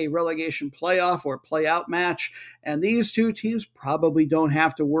in a relegation playoff or play-out match, and these 2 teams probably don't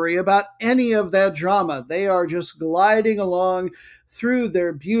have to worry about any of that drama. They are just gliding along through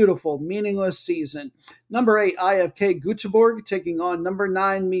their beautiful, meaningless season. Number 8, IFK Göteborg, taking on number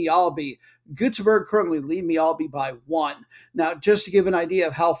 9, Mjällby. Göteborg currently lead Mjällby by 1. Now, just to give an idea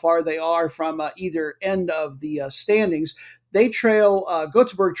of how far they are from either end of the standings,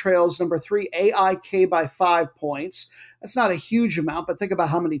 Göteborg trails number 3, AIK by 5 points. That's not a huge amount, but think about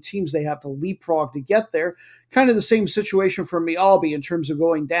how many teams they have to leapfrog to get there. Kind of the same situation for Mjällby in terms of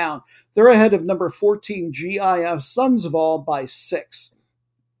going down. They're ahead of number 14, GIF Sundsvall by 6.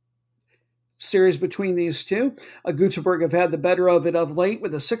 Series between these 2. Göteborg have had the better of it of late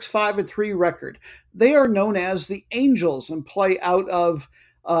with a 6-5-3 record. They are known as the Angels and play out of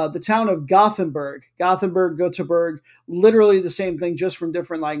the town of Gothenburg. Gothenburg, Göteborg, literally the same thing, just from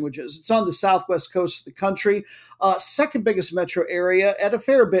different languages. It's on the southwest coast of the country, second biggest metro area at a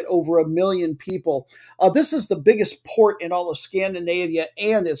fair bit over 1 million people. This is the biggest port in all of Scandinavia,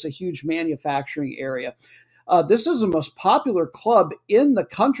 and it's a huge manufacturing area. This is the most popular club in the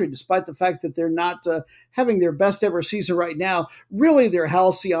country, despite the fact that they're not having their best ever season right now. Really, their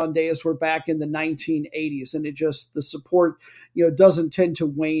halcyon days were back in the 1980s, and the support, doesn't tend to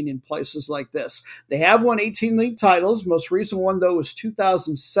wane in places like this. They have won 18 league titles. Most recent one, though, was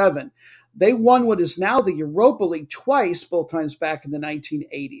 2007. They won what is now the Europa League twice, both times back in the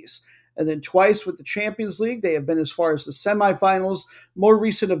 1980s. And then twice with the Champions League, they have been as far as the semifinals. More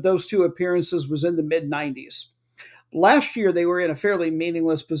recent of those 2 appearances was in the mid-90s. Last year, they were in a fairly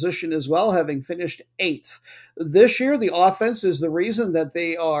meaningless position as well, having finished 8th. This year, the offense is the reason that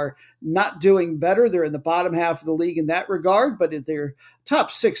they are not doing better. They're in the bottom half of the league in that regard, but their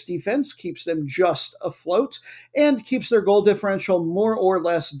top 6 defense keeps them just afloat and keeps their goal differential more or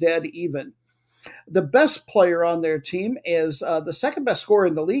less dead even. The best player on their team is the second best scorer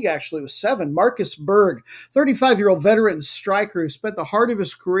in the league, actually, with 7, Marcus Berg, 35-year-old veteran striker who spent the heart of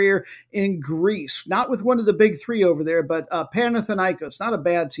his career in Greece, not with one of the big 3 over there, but Panathinaikos, not a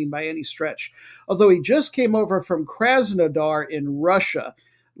bad team by any stretch, although he just came over from Krasnodar in Russia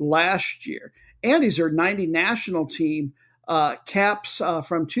last year. And he's earned 90 national team caps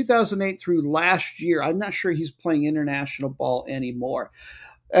from 2008 through last year. I'm not sure he's playing international ball anymore.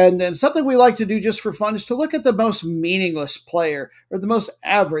 And then something we like to do just for fun is to look at the most meaningless player or the most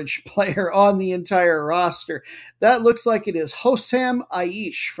average player on the entire roster. That looks like it is Hossam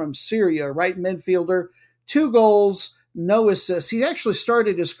Aish from Syria, right midfielder, 2 goals, no assists. He actually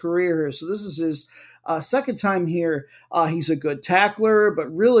started his career here, so this is his second time here. He's a good tackler,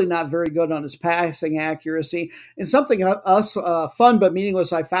 but really not very good on his passing accuracy. And something else fun but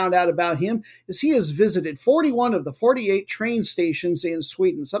meaningless I found out about him is he has visited 41 of the 48 train stations in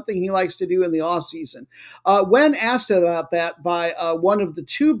Sweden, something he likes to do in the off season. When asked about that by one of the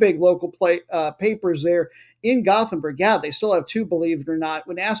 2 big local papers there in Gothenburg, yeah, they still have 2, believe it or not.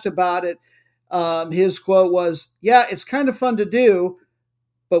 When asked about it, his quote was, "Yeah, it's kind of fun to do,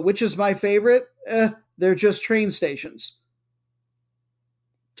 but which is my favorite? They're just train stations."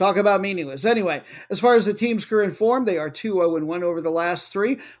 Talk about meaningless. Anyway, as far as the team's current form, they are 2-0-1 over the last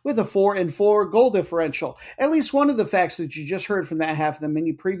 3 with a 4-4 goal differential. At least one of the facts that you just heard from that half of the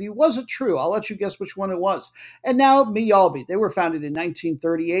mini preview wasn't true. I'll let you guess which one it was. And now, Mjällby. They were founded in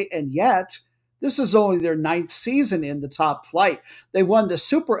 1938, and yet this is only their 9th season in the top flight. They've won the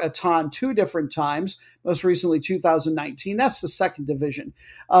Super Etan 2 different times, most recently 2019. That's the 2nd division.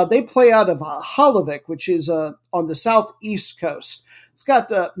 They play out of Hallavik, which is on the southeast coast. It's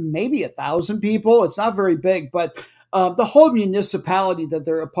got maybe 1,000 people. It's not very big, but the whole municipality that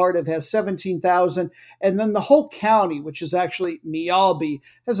they're a part of has 17,000, and then the whole county, which is actually Mjällby,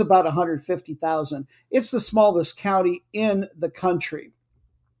 has about 150,000. It's the smallest county in the country.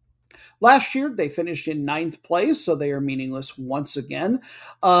 Last year, they finished in 9th place, so they are meaningless once again.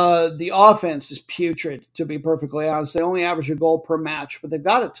 The offense is putrid, to be perfectly honest. They only average a goal per match, but they've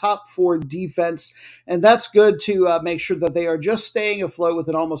got a top 4 defense, and that's good to make sure that they are just staying afloat with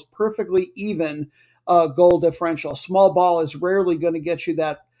an almost perfectly even goal differential. A small ball is rarely going to get you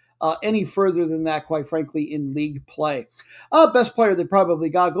that any further than that, quite frankly, in league play. Best player they probably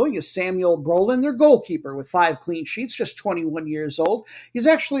got going is Samuel Brolin, their goalkeeper, with 5 clean sheets, just 21 years old. He's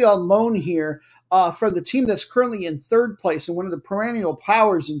actually on loan here from the team that's currently in 3rd place and one of the perennial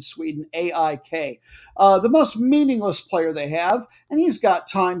powers in Sweden, AIK. The most meaningless player they have, and he's got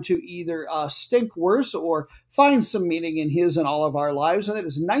time to either stink worse or find some meaning in his and all of our lives, and that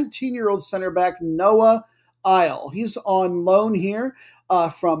is 19-year-old center back Noah Isle. He's on loan here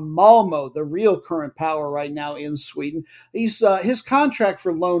from Malmo, the real current power right now in Sweden. His contract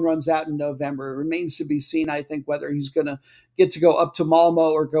for loan runs out in November. It remains to be seen, I think, whether he's going to get to go up to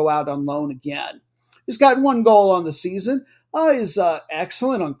Malmo or go out on loan again. He's got 1 goal on the season. He's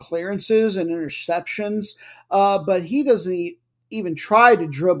excellent on clearances and interceptions, but he doesn't even try to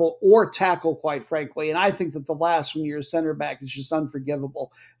dribble or tackle, quite frankly. And I think that the last when you're a center back is just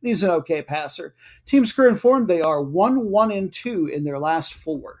unforgivable. And he's an okay passer. Team's current form, they are 1-1-2 in their last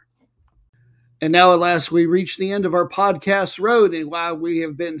 4. And now at last we reach the end of our podcast road. And while we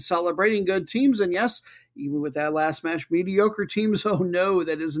have been celebrating good teams, and yes, even with that last match, mediocre teams, oh no,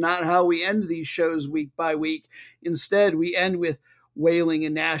 that is not how we end these shows week by week. Instead, we end with wailing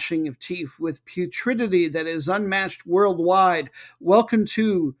and gnashing of teeth, with putridity that is unmatched worldwide. Welcome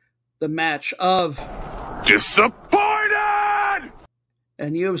to the match of Disappointed!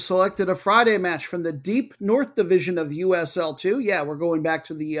 And you have selected a Friday match from the Deep North Division of USL2. Yeah, we're going back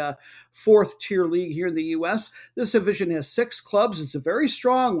to the 4th tier league here in the U.S. This division has 6 clubs. It's a very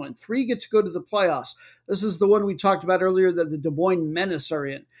strong one. 3 get to go to the playoffs. This is the one we talked about earlier that the Des Moines Menace are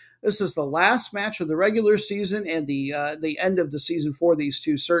in. This is the last match of the regular season and the end of the season for these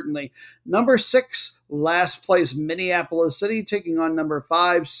two, certainly. Number 6, last place, Minneapolis City, taking on number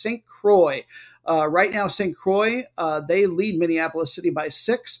 5, St. Croix. Right now, St. Croix, they lead Minneapolis City by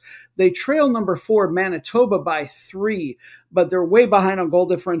 6. They trail number 4, Manitoba, by 3, but they're way behind on goal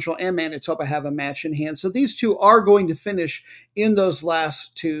differential, and Manitoba have a match in hand. So these two are going to finish in those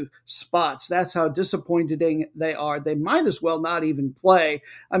last 2 spots. That's how disappointing they are. They might as well not even play.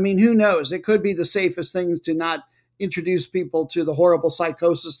 I mean, who knows? It could be the safest thing to not introduce people to the horrible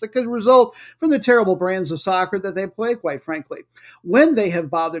psychosis that could result from the terrible brands of soccer that they play, quite frankly. When they have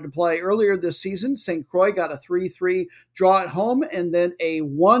bothered to play earlier this season, St. Croix got a 3-3 draw at home and then a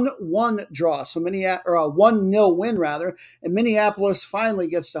 1-1 draw, so a 1-0 win rather, and Minneapolis finally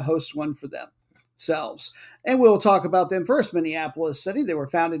gets to host one for them. themselves. And we'll talk about them first, Minneapolis City. They were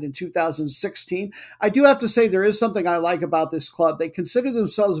founded in 2016. I do have to say there is something I like about this club. They consider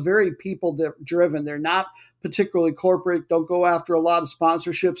themselves very people-driven. They're not particularly corporate, don't go after a lot of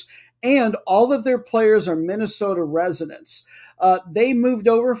sponsorships, and all of their players are Minnesota residents. They moved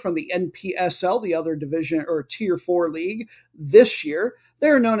over from the NPSL, the other division or Tier 4 league, this year.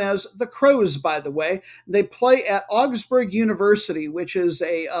 They're known as the Crows, by the way. They play at Augsburg University, which is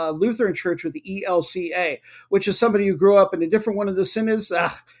a Lutheran church with the ELCA, which is somebody who grew up in a different one of the synods.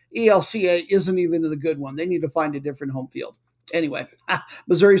 ELCA isn't even the good one. They need to find a different home field. Anyway,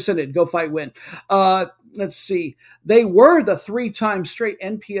 Missouri Synod, go fight, win. Let's see. They were the 3-time straight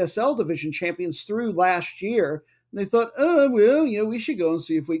NPSL division champions through last year. They thought, we should go and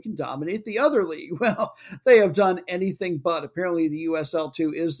see if we can dominate the other league. Well, they have done anything but. Apparently, the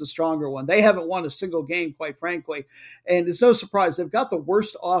USL2 is the stronger one. They haven't won a single game, quite frankly. And it's no surprise. They've got the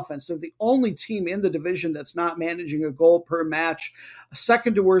worst offense. They're the only team in the division that's not managing a goal per match.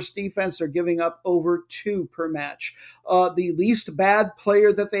 Second to worst defense, they're giving up over 2 per match. The least bad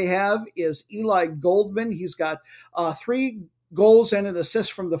player that they have is Eli Goldman. He's got 3 goals and an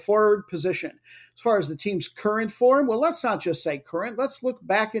assist from the forward position. As far as the team's current form, well, let's not just say current. Let's look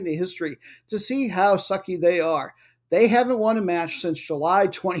back into history to see how sucky they are. They haven't won a match since July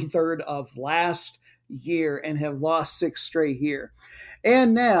 23rd of last year and have lost 6 straight here.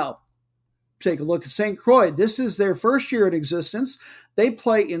 And now, take a look at St. Croix. This is their first year in existence. They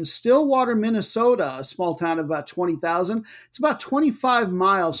play in Stillwater, Minnesota, a small town of about 20,000. It's about 25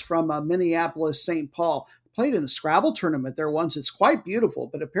 miles from Minneapolis, St. Paul. Played in a Scrabble tournament there once. It's quite beautiful,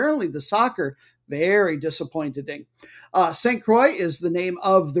 but apparently the soccer, very disappointing. St. Croix is the name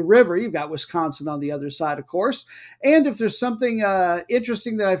of the river. You've got Wisconsin on the other side, of course. And if there's something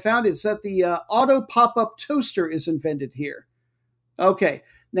interesting that I found, it's that the auto pop-up toaster is invented here. Okay,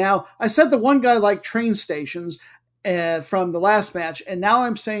 now I said the one guy liked train stations from the last match, and now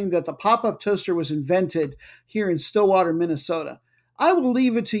I'm saying that the pop-up toaster was invented here in Stillwater, Minnesota. I will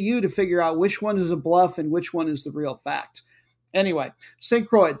leave it to you to figure out which one is a bluff and which one is the real fact. Anyway, St.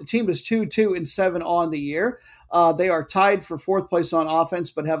 Croix, the team is 2-2-7 on the year. They are tied for 4th place on offense,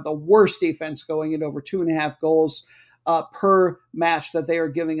 but have the worst defense, going in over 2.5 goals per match that they are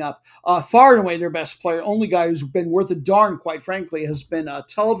giving up. Far and away their best player, only guy who's been worth a darn, quite frankly, has been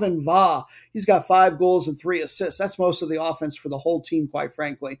Telvin Va. He's got 5 goals and 3 assists. That's most of the offense for the whole team, quite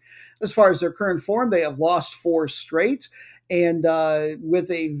frankly. As far as their current form, they have lost 4 straight. And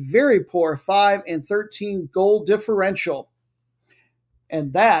with a very poor 5 and 13 goal differential.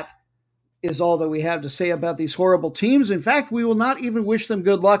 And that is all that we have to say about these horrible teams. In fact, we will not even wish them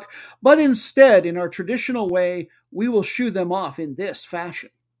good luck, but instead, in our traditional way, we will shoo them off in this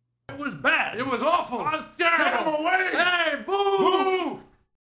fashion. It was bad. It was awful. It was terrible. Get him away. Hey, boo! Boo!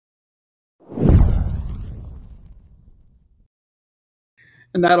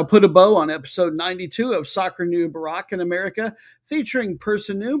 And that'll put a bow on episode 92 of Soccer Noob Rock in America, featuring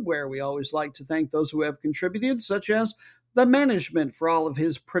Person Noob, where we always like to thank those who have contributed, such as the management for all of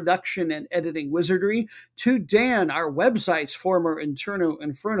his production and editing wizardry, to Dan, our website's former Interno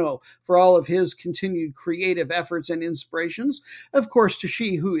Inferno, for all of his continued creative efforts and inspirations, of course to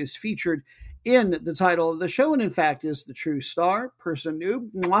she who is featured in the title of the show, and in fact is the true star, Person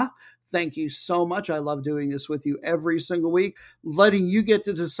Noob. Mwah. Thank you so much. I love doing this with you every single week, letting you get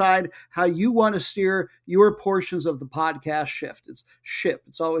to decide how you want to steer your portions of the podcast ship.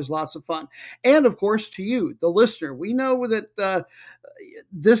 It's always lots of fun. And of course, to you, the listener, we know that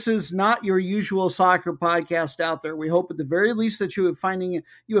this is not your usual soccer podcast out there. We hope at the very least that you have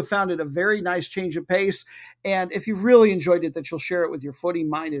found it a very nice change of pace. And if you've really enjoyed it, that you'll share it with your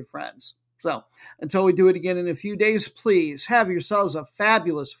footy-minded friends. So, until we do it again in a few days, please have yourselves a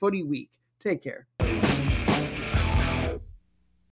fabulous footy week. Take care.